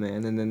got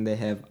Batman. And then they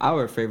have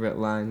our favorite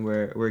line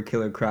where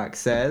Killer Croc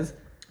says,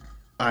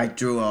 I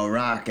threw a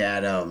rock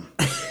at him.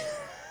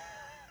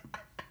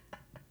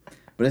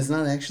 But it's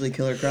not actually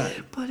Killer Croc.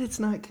 but it's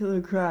not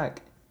Killer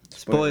Croc.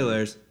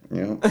 Spoilers.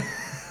 Yep.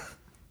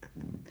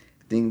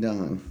 Ding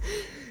dong.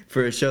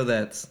 For a show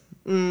that's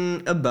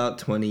about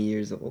 20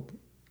 years old.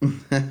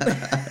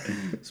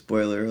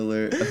 Spoiler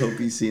alert. I hope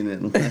you've seen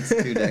it in the last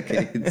 2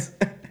 decades.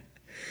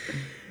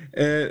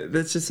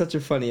 That's just such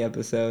a funny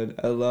episode.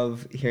 I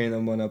love hearing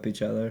them one-up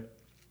each other.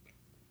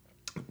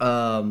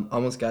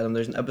 Almost Got Him.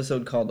 There's an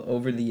episode called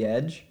Over the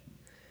Edge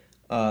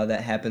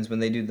that happens when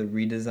they do the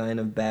redesign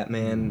of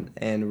Batman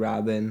and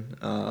Robin,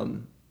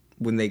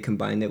 when they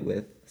combined it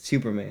with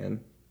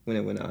Superman when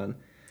it went on.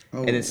 Oh.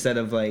 And instead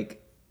of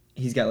like,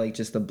 he's got like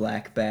just the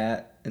black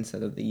bat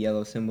instead of the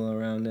yellow symbol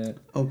around it.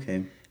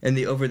 Okay. And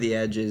the Over the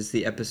Edge is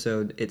the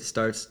episode, it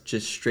starts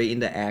just straight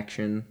into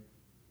action.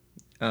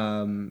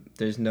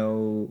 There's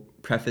no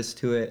preface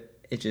to it.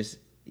 It just,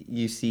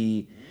 you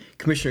see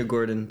Commissioner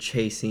Gordon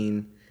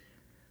chasing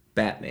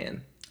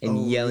Batman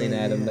and yelling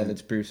at him that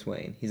it's Bruce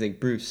Wayne. He's like,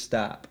 Bruce,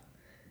 stop.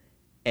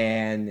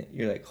 And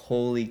you're like,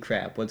 holy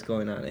crap, what's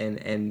going on?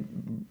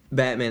 And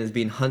Batman is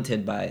being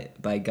hunted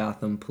by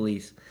Gotham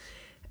police.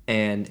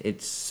 And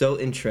it's so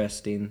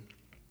interesting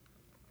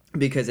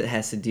because it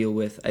has to deal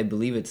with, I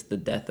believe it's the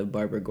death of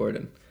Barbara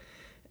Gordon.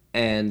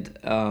 And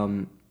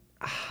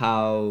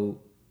how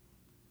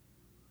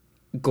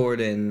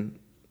Gordon,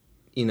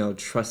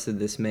 trusted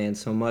this man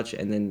so much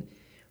and then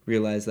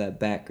realized that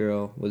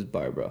Batgirl was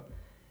Barbara.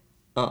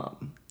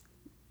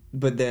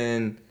 But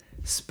then,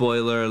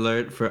 spoiler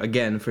alert, for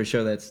a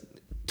show that's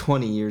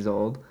 20 years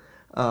old,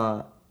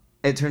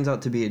 it turns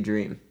out to be a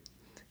dream.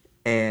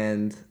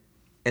 And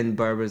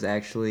Barbara's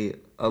actually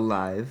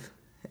alive,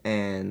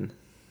 and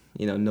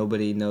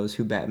nobody knows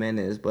who Batman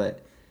is,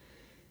 but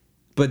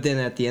then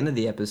at the end of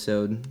the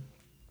episode,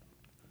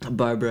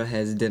 Barbara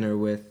has dinner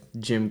with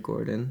Jim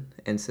Gordon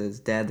and says,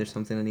 "Dad, there's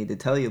something I need to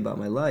tell you about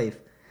my life."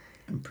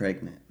 I'm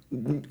pregnant.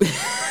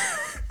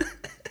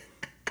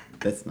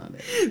 That's not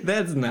it.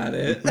 That's not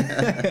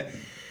it.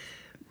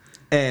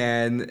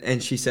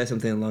 And she says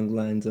something along the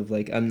lines of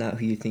like, "I'm not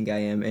who you think I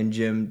am." And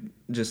Jim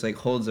just like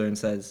holds her and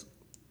says,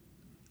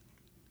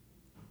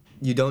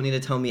 "You don't need to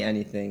tell me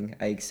anything.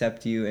 I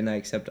accept you and I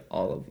accept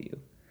all of you."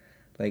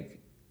 Like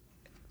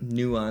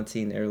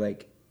nuancing or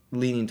like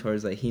leaning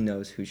towards like he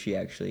knows who she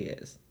actually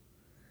is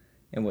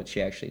and what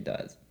she actually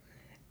does.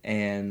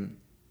 And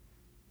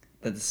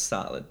that's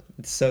solid.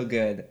 It's so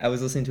good. I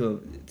was listening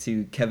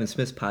to Kevin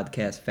Smith's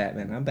podcast, Fat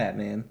Man, I'm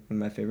Batman, one of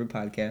my favorite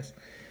podcasts.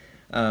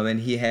 And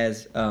he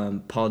has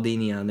Paul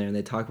Dini on there, and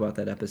they talk about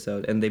that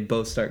episode, and they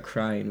both start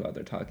crying while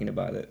they're talking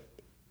about it.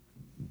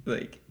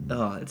 Like,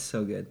 oh, it's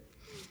so good.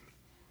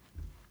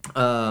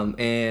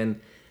 And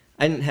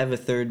I didn't have a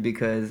third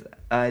because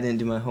I didn't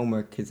do my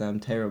homework because I'm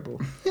terrible.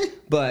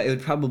 But it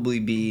would probably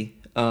be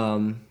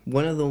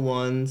one of the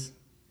ones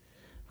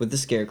with the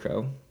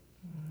Scarecrow.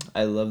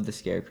 I love the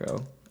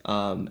Scarecrow.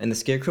 And the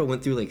Scarecrow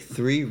went through like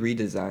 3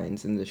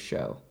 redesigns in this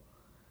show.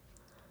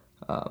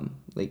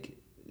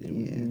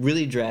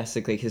 Really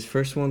drastic. Like his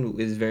first one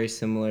is very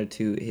similar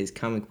to his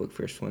comic book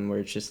first one, where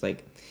it's just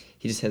like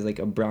he just has like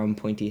a brown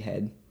pointy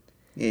head.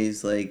 Yeah,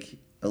 he's like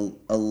a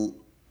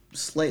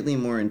slightly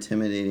more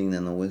intimidating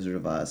than the Wizard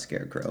of Oz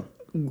Scarecrow.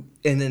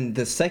 And then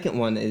the second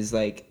one is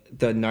like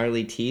the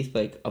gnarly teeth,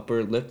 like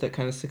upper lip that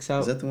kind of sticks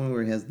out. Is that the one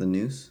where he has the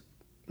noose?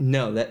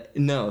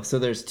 No. So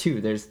there's 2.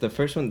 There's the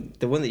first one,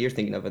 the one that you're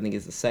thinking of, I think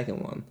is the second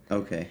one.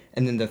 Okay.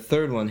 And then the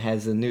third one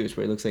has the noose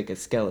where it looks like a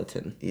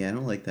skeleton. Yeah, I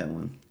don't like that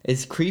one.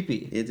 It's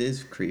creepy. It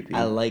is creepy.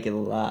 I like it a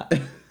lot.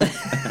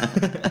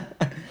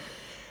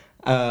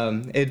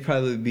 It'd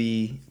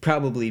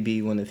probably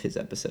be one of his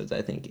episodes.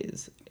 I think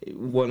is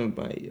one of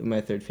my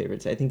third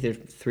favorites. I think there's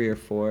 3 or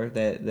 4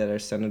 that are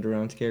centered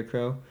around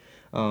Scarecrow.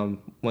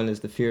 One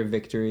is the Fear of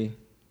Victory,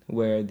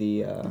 where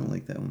the I don't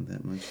like that one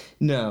that much.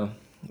 no.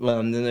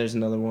 Then there's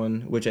another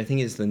one, which I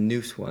think is the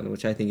Noose one,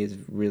 which I think is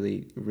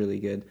really, really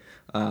good,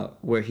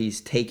 where he's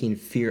taking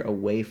fear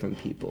away from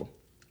people.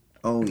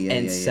 Oh yeah,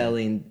 and yeah.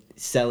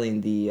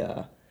 selling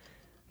the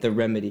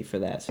remedy for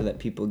that, so that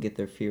people get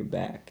their fear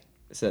back,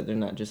 so that they're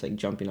not just like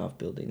jumping off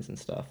buildings and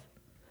stuff.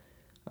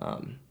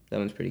 That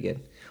one's pretty good.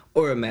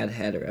 Or a Mad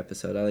Hatter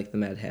episode. I like the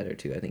Mad Hatter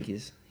too. I think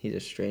he's a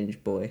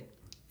strange boy.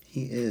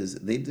 He is.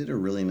 They did a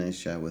really nice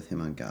job with him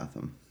on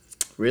Gotham.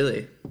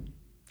 Really?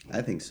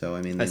 I think so.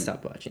 I mean, I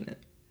stopped watching it.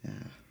 Yeah,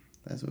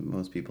 that's what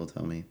most people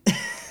tell me.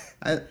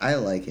 I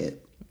like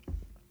it.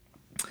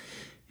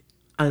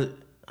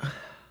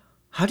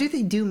 How do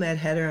they do Mad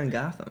Hatter on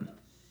Gotham?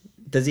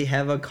 Does he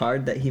have a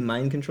card that he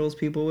mind controls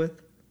people with?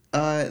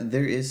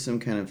 There is some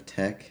kind of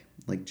tech,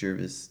 like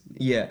Jervis.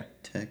 Yeah.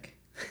 Tech.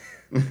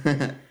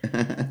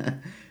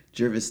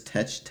 Jervis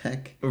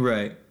Tech.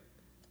 Right.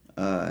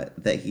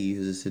 That he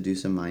uses to do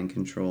some mind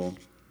control.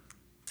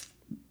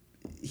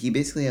 He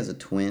basically has a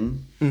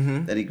twin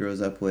that he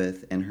grows up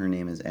with, and her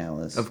name is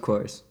Alice. Of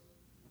course.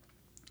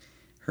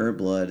 Her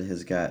blood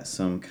has got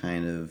some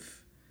kind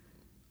of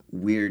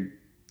weird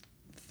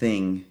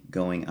thing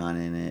going on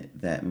in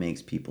it that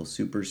makes people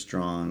super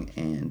strong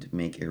and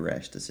make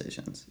irrash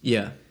decisions.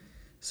 Yeah.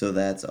 So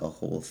that's a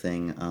whole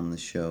thing on the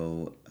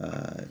show.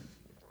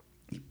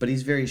 But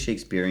he's very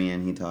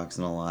Shakespearean. He talks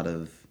in a lot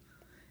of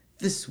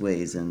this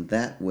ways and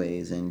that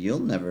ways, and you'll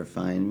never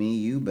find me.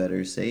 You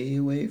better stay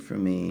away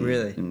from me.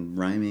 Really? And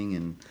rhyming,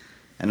 and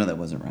I know that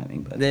wasn't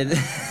rhyming, but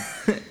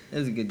That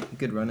was a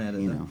good run at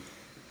it. you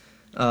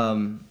though.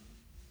 know.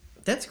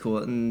 That's cool.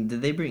 And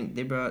did they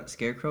brought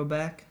Scarecrow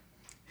back?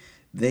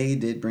 They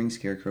did bring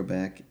Scarecrow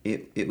back.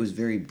 It was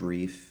very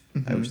brief.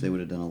 I wish they would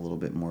have done a little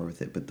bit more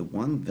with it. But the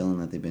one villain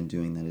that they've been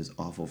doing that is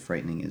awful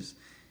frightening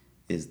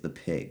is the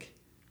pig.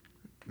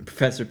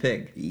 Professor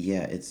Pig.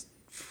 Yeah, it's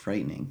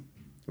frightening.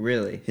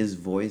 Really? His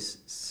voice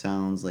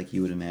sounds like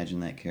you would imagine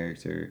that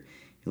character.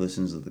 He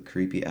listens to the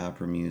creepy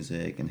opera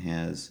music and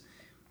has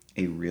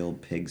a real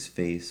pig's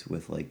face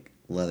with like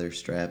leather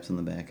straps on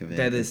the back of it.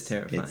 That is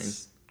terrifying.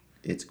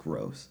 It's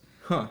gross.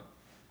 Huh.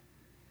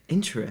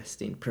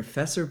 Interesting.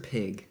 Professor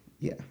Pig.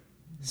 Yeah.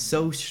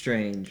 So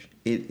strange.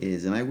 It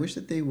is, and I wish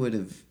that they would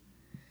have.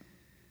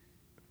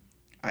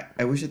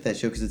 I wish that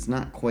show, because it's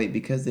not quite,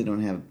 because they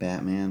don't have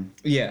Batman.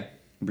 Yeah.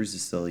 Bruce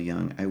is still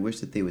young. I wish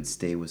that they would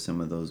stay with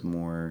some of those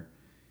more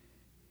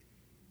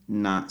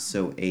not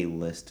so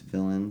A-list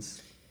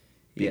villains.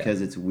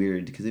 Because it's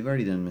weird, because they've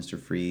already done Mr.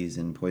 Freeze,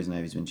 and Poison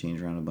Ivy's been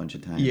changed around a bunch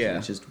of times.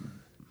 Yeah. So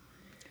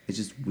it's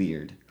just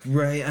weird.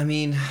 Right. I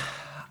mean,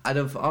 out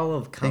of all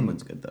of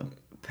Penguin's good, though.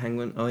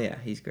 Penguin. Oh yeah,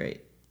 he's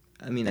great.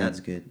 I mean, Ed's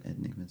good. Ed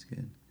Nigma's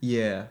good.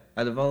 Yeah,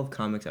 out of all of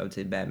comics, I would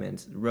say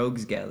Batman's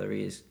Rogues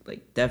Gallery is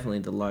like definitely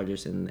the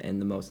largest and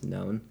the most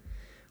known.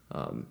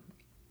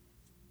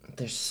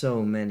 There's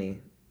so many,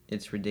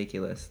 it's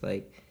ridiculous.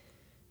 Like,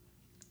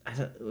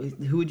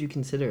 who would you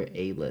consider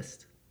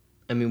A-list?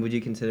 I mean, would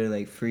you consider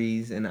like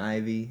Freeze and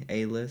Ivy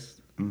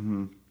A-list?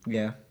 Mm-hmm.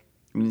 Yeah,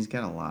 I mean, he's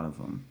got a lot of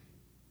them.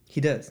 he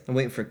does. I'm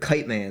waiting for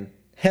Kite Man.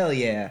 Hell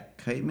yeah.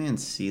 Kite Man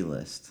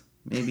C-list,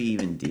 maybe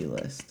even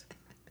D-list.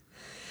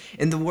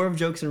 In the War of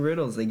Jokes and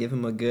Riddles, they give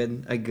him a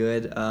good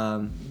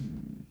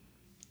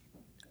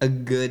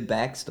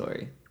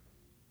backstory.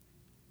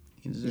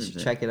 He You deserves should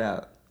it. check it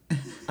out.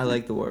 I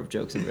like the War of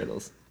Jokes and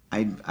Riddles.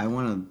 I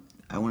want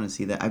to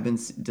see that.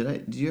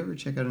 Did you ever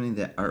check out any of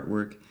that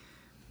artwork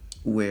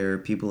where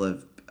people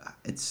have?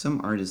 It's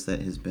some artist that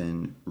has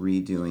been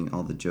redoing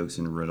all the jokes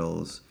and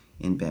riddles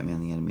in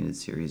Batman the Animated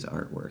Series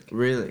artwork.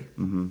 Really?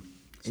 Mm-hmm.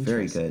 It's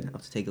very Interesting. good. I'll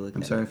have to take a look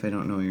I'm at sorry it. if I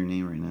don't know your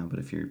name right now, but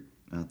if you're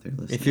out there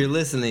listening, If you're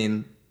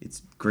listening,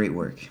 it's great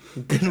work.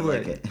 good I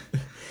work. like it.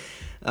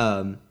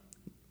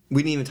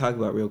 We didn't even talk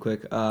about real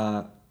quick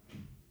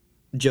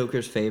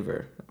Joker's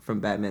Favor from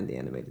Batman the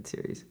Animated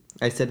Series.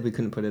 I said we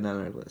couldn't put it on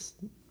our list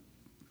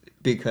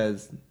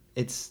because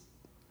it's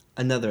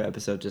another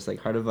episode just like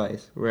Heart of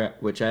Ice,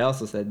 which I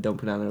also said don't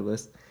put on our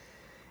list.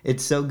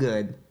 It's so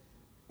good,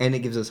 and it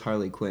gives us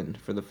Harley Quinn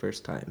for the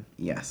first time,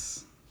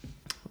 Yes.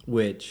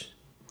 which,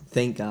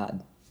 thank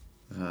God.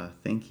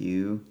 Thank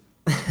you.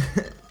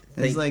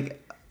 It's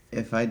like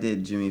if I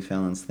did Jimmy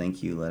Fallon's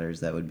thank you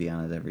letters, that would be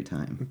on it every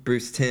time.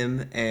 Bruce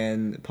Timm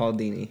and Paul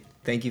Dini,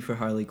 thank you for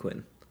Harley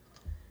Quinn.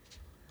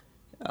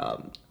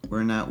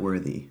 We're not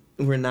worthy.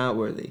 We're not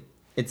worthy.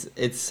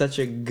 It's such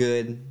a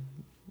good,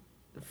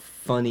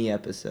 funny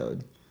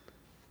episode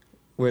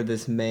where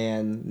this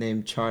man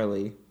named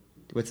Charlie,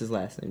 what's his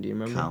last name? Do you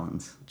remember?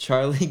 Collins.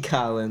 Charlie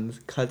Collins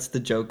cuts the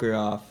Joker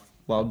off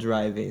while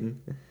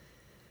driving,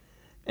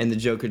 and the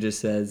Joker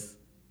just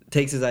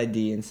takes his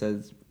ID and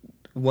says,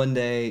 "One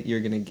day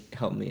you're gonna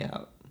help me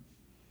out."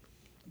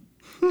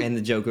 And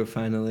the Joker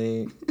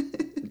finally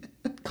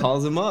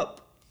calls him up.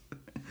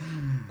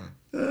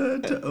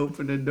 To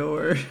open a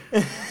door.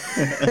 Look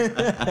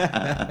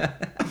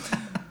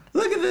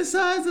at the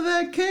size of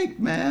that cake,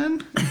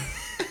 man.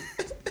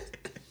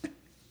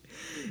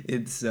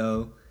 It's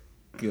so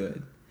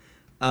good.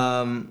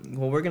 Well,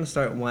 we're gonna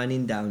start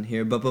winding down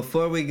here, but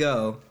before we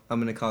go,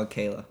 I'm gonna call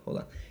Kayla. Hold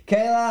on,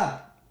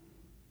 Kayla.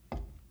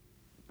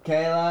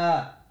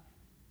 Kayla.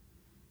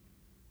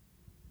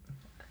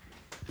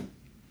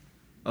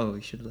 Oh, we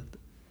should have left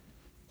it.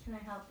 Can I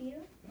help you?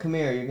 Come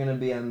here. You're gonna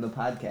be on the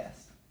podcast.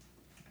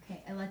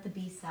 Okay, I let the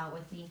beasts out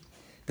with me.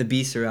 The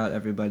beasts are out,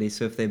 everybody.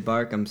 So if they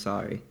bark, I'm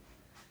sorry.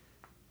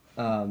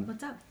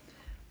 What's up?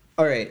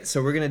 All right,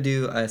 so we're gonna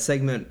do a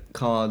segment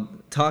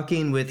called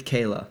 "Talking with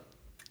Kayla."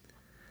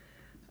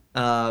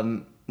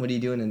 What are you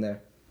doing in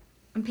there?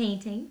 I'm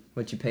painting.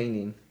 What you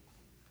painting?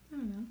 I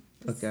don't know.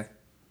 Just- Okay,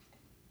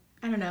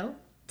 I don't know.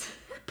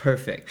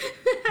 perfect.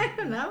 I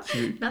don't know.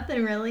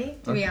 Nothing really,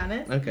 to be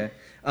honest. Okay.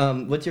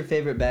 What's your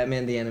favorite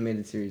Batman the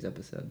Animated Series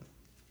episode?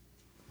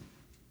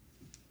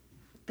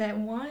 That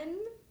one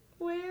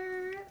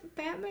where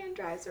Batman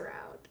drives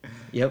around.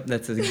 Yep,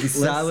 that's a Let's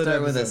solid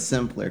start with a episode.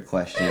 simpler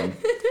question.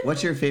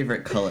 What's your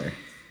favorite color?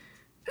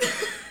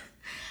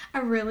 I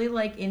really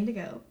like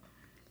indigo.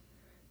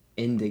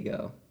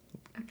 Indigo.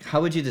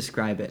 How would you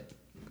describe it?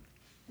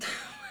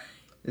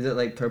 Is it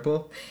like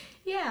purple?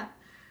 Yeah.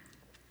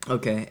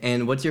 Okay,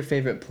 and what's your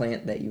favorite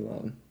plant that you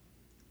own?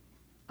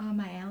 Oh,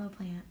 my aloe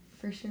plant,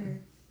 for sure.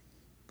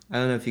 I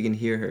don't know if you can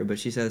hear her, but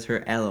she says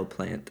her aloe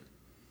plant.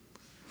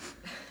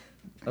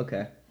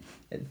 Okay.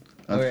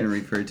 Often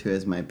referred to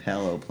as my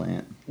palo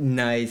plant.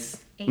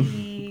 Nice.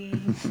 A...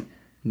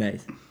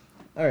 Nice.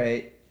 All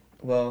right.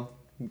 Well,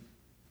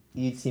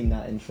 you seem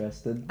not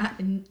interested.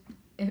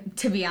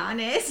 To be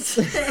honest,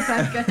 if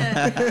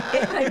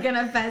I'm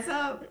gonna fess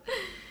up.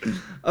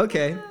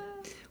 Okay.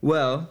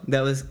 Well,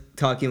 that was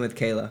Talking with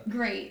Kayla.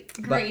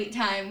 Great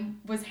time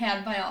was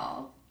had by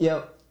all.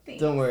 Yep. Thanks.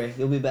 Don't worry.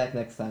 You'll be back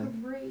next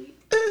time. Great.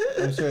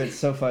 I'm sure it's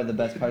so far the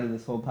best part of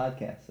this whole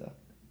podcast, so.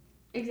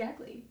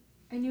 Exactly.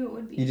 I knew it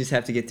would be. You just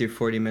have to get through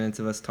 40 minutes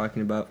of us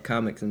talking about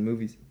comics and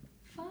movies.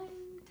 Fun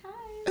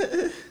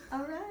time. All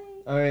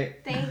right. All right.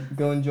 Thanks.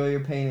 Go enjoy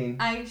your painting.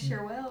 I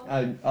sure will.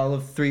 All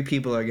of 3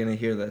 people are going to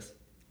hear this.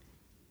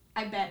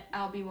 I bet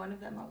I'll be one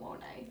of them,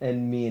 won't I?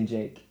 And me and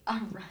Jake.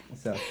 All right.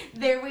 So.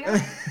 There we are.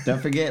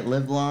 Don't forget,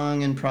 live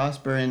long and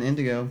prosper in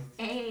indigo.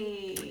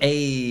 Hey.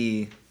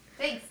 Hey.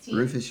 Thanks, T.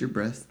 Rufus, your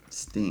breath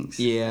stinks.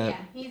 Yeah. Yeah,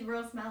 he's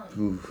real smelly.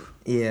 Oof.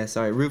 Yeah,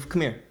 sorry. Roof,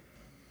 come here.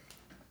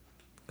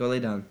 Go lay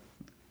down.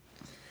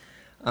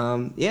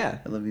 Yeah.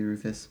 I love you,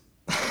 Rufus.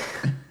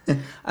 I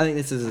think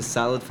this is a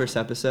solid first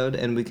episode,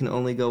 and we can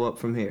only go up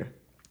from here.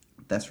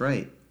 That's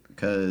right,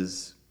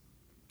 because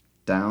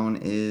down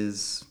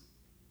is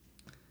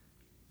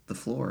the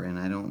floor, and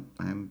I don't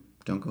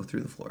go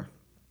through the floor.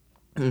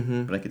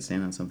 Mm-hmm. But I could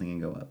stand on something and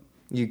go up.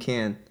 You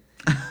can.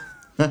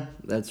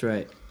 That's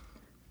right.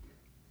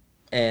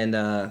 And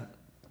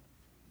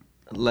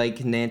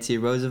like Nancy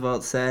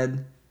Roosevelt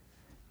said,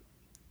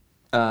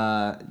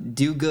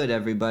 do good,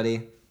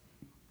 everybody.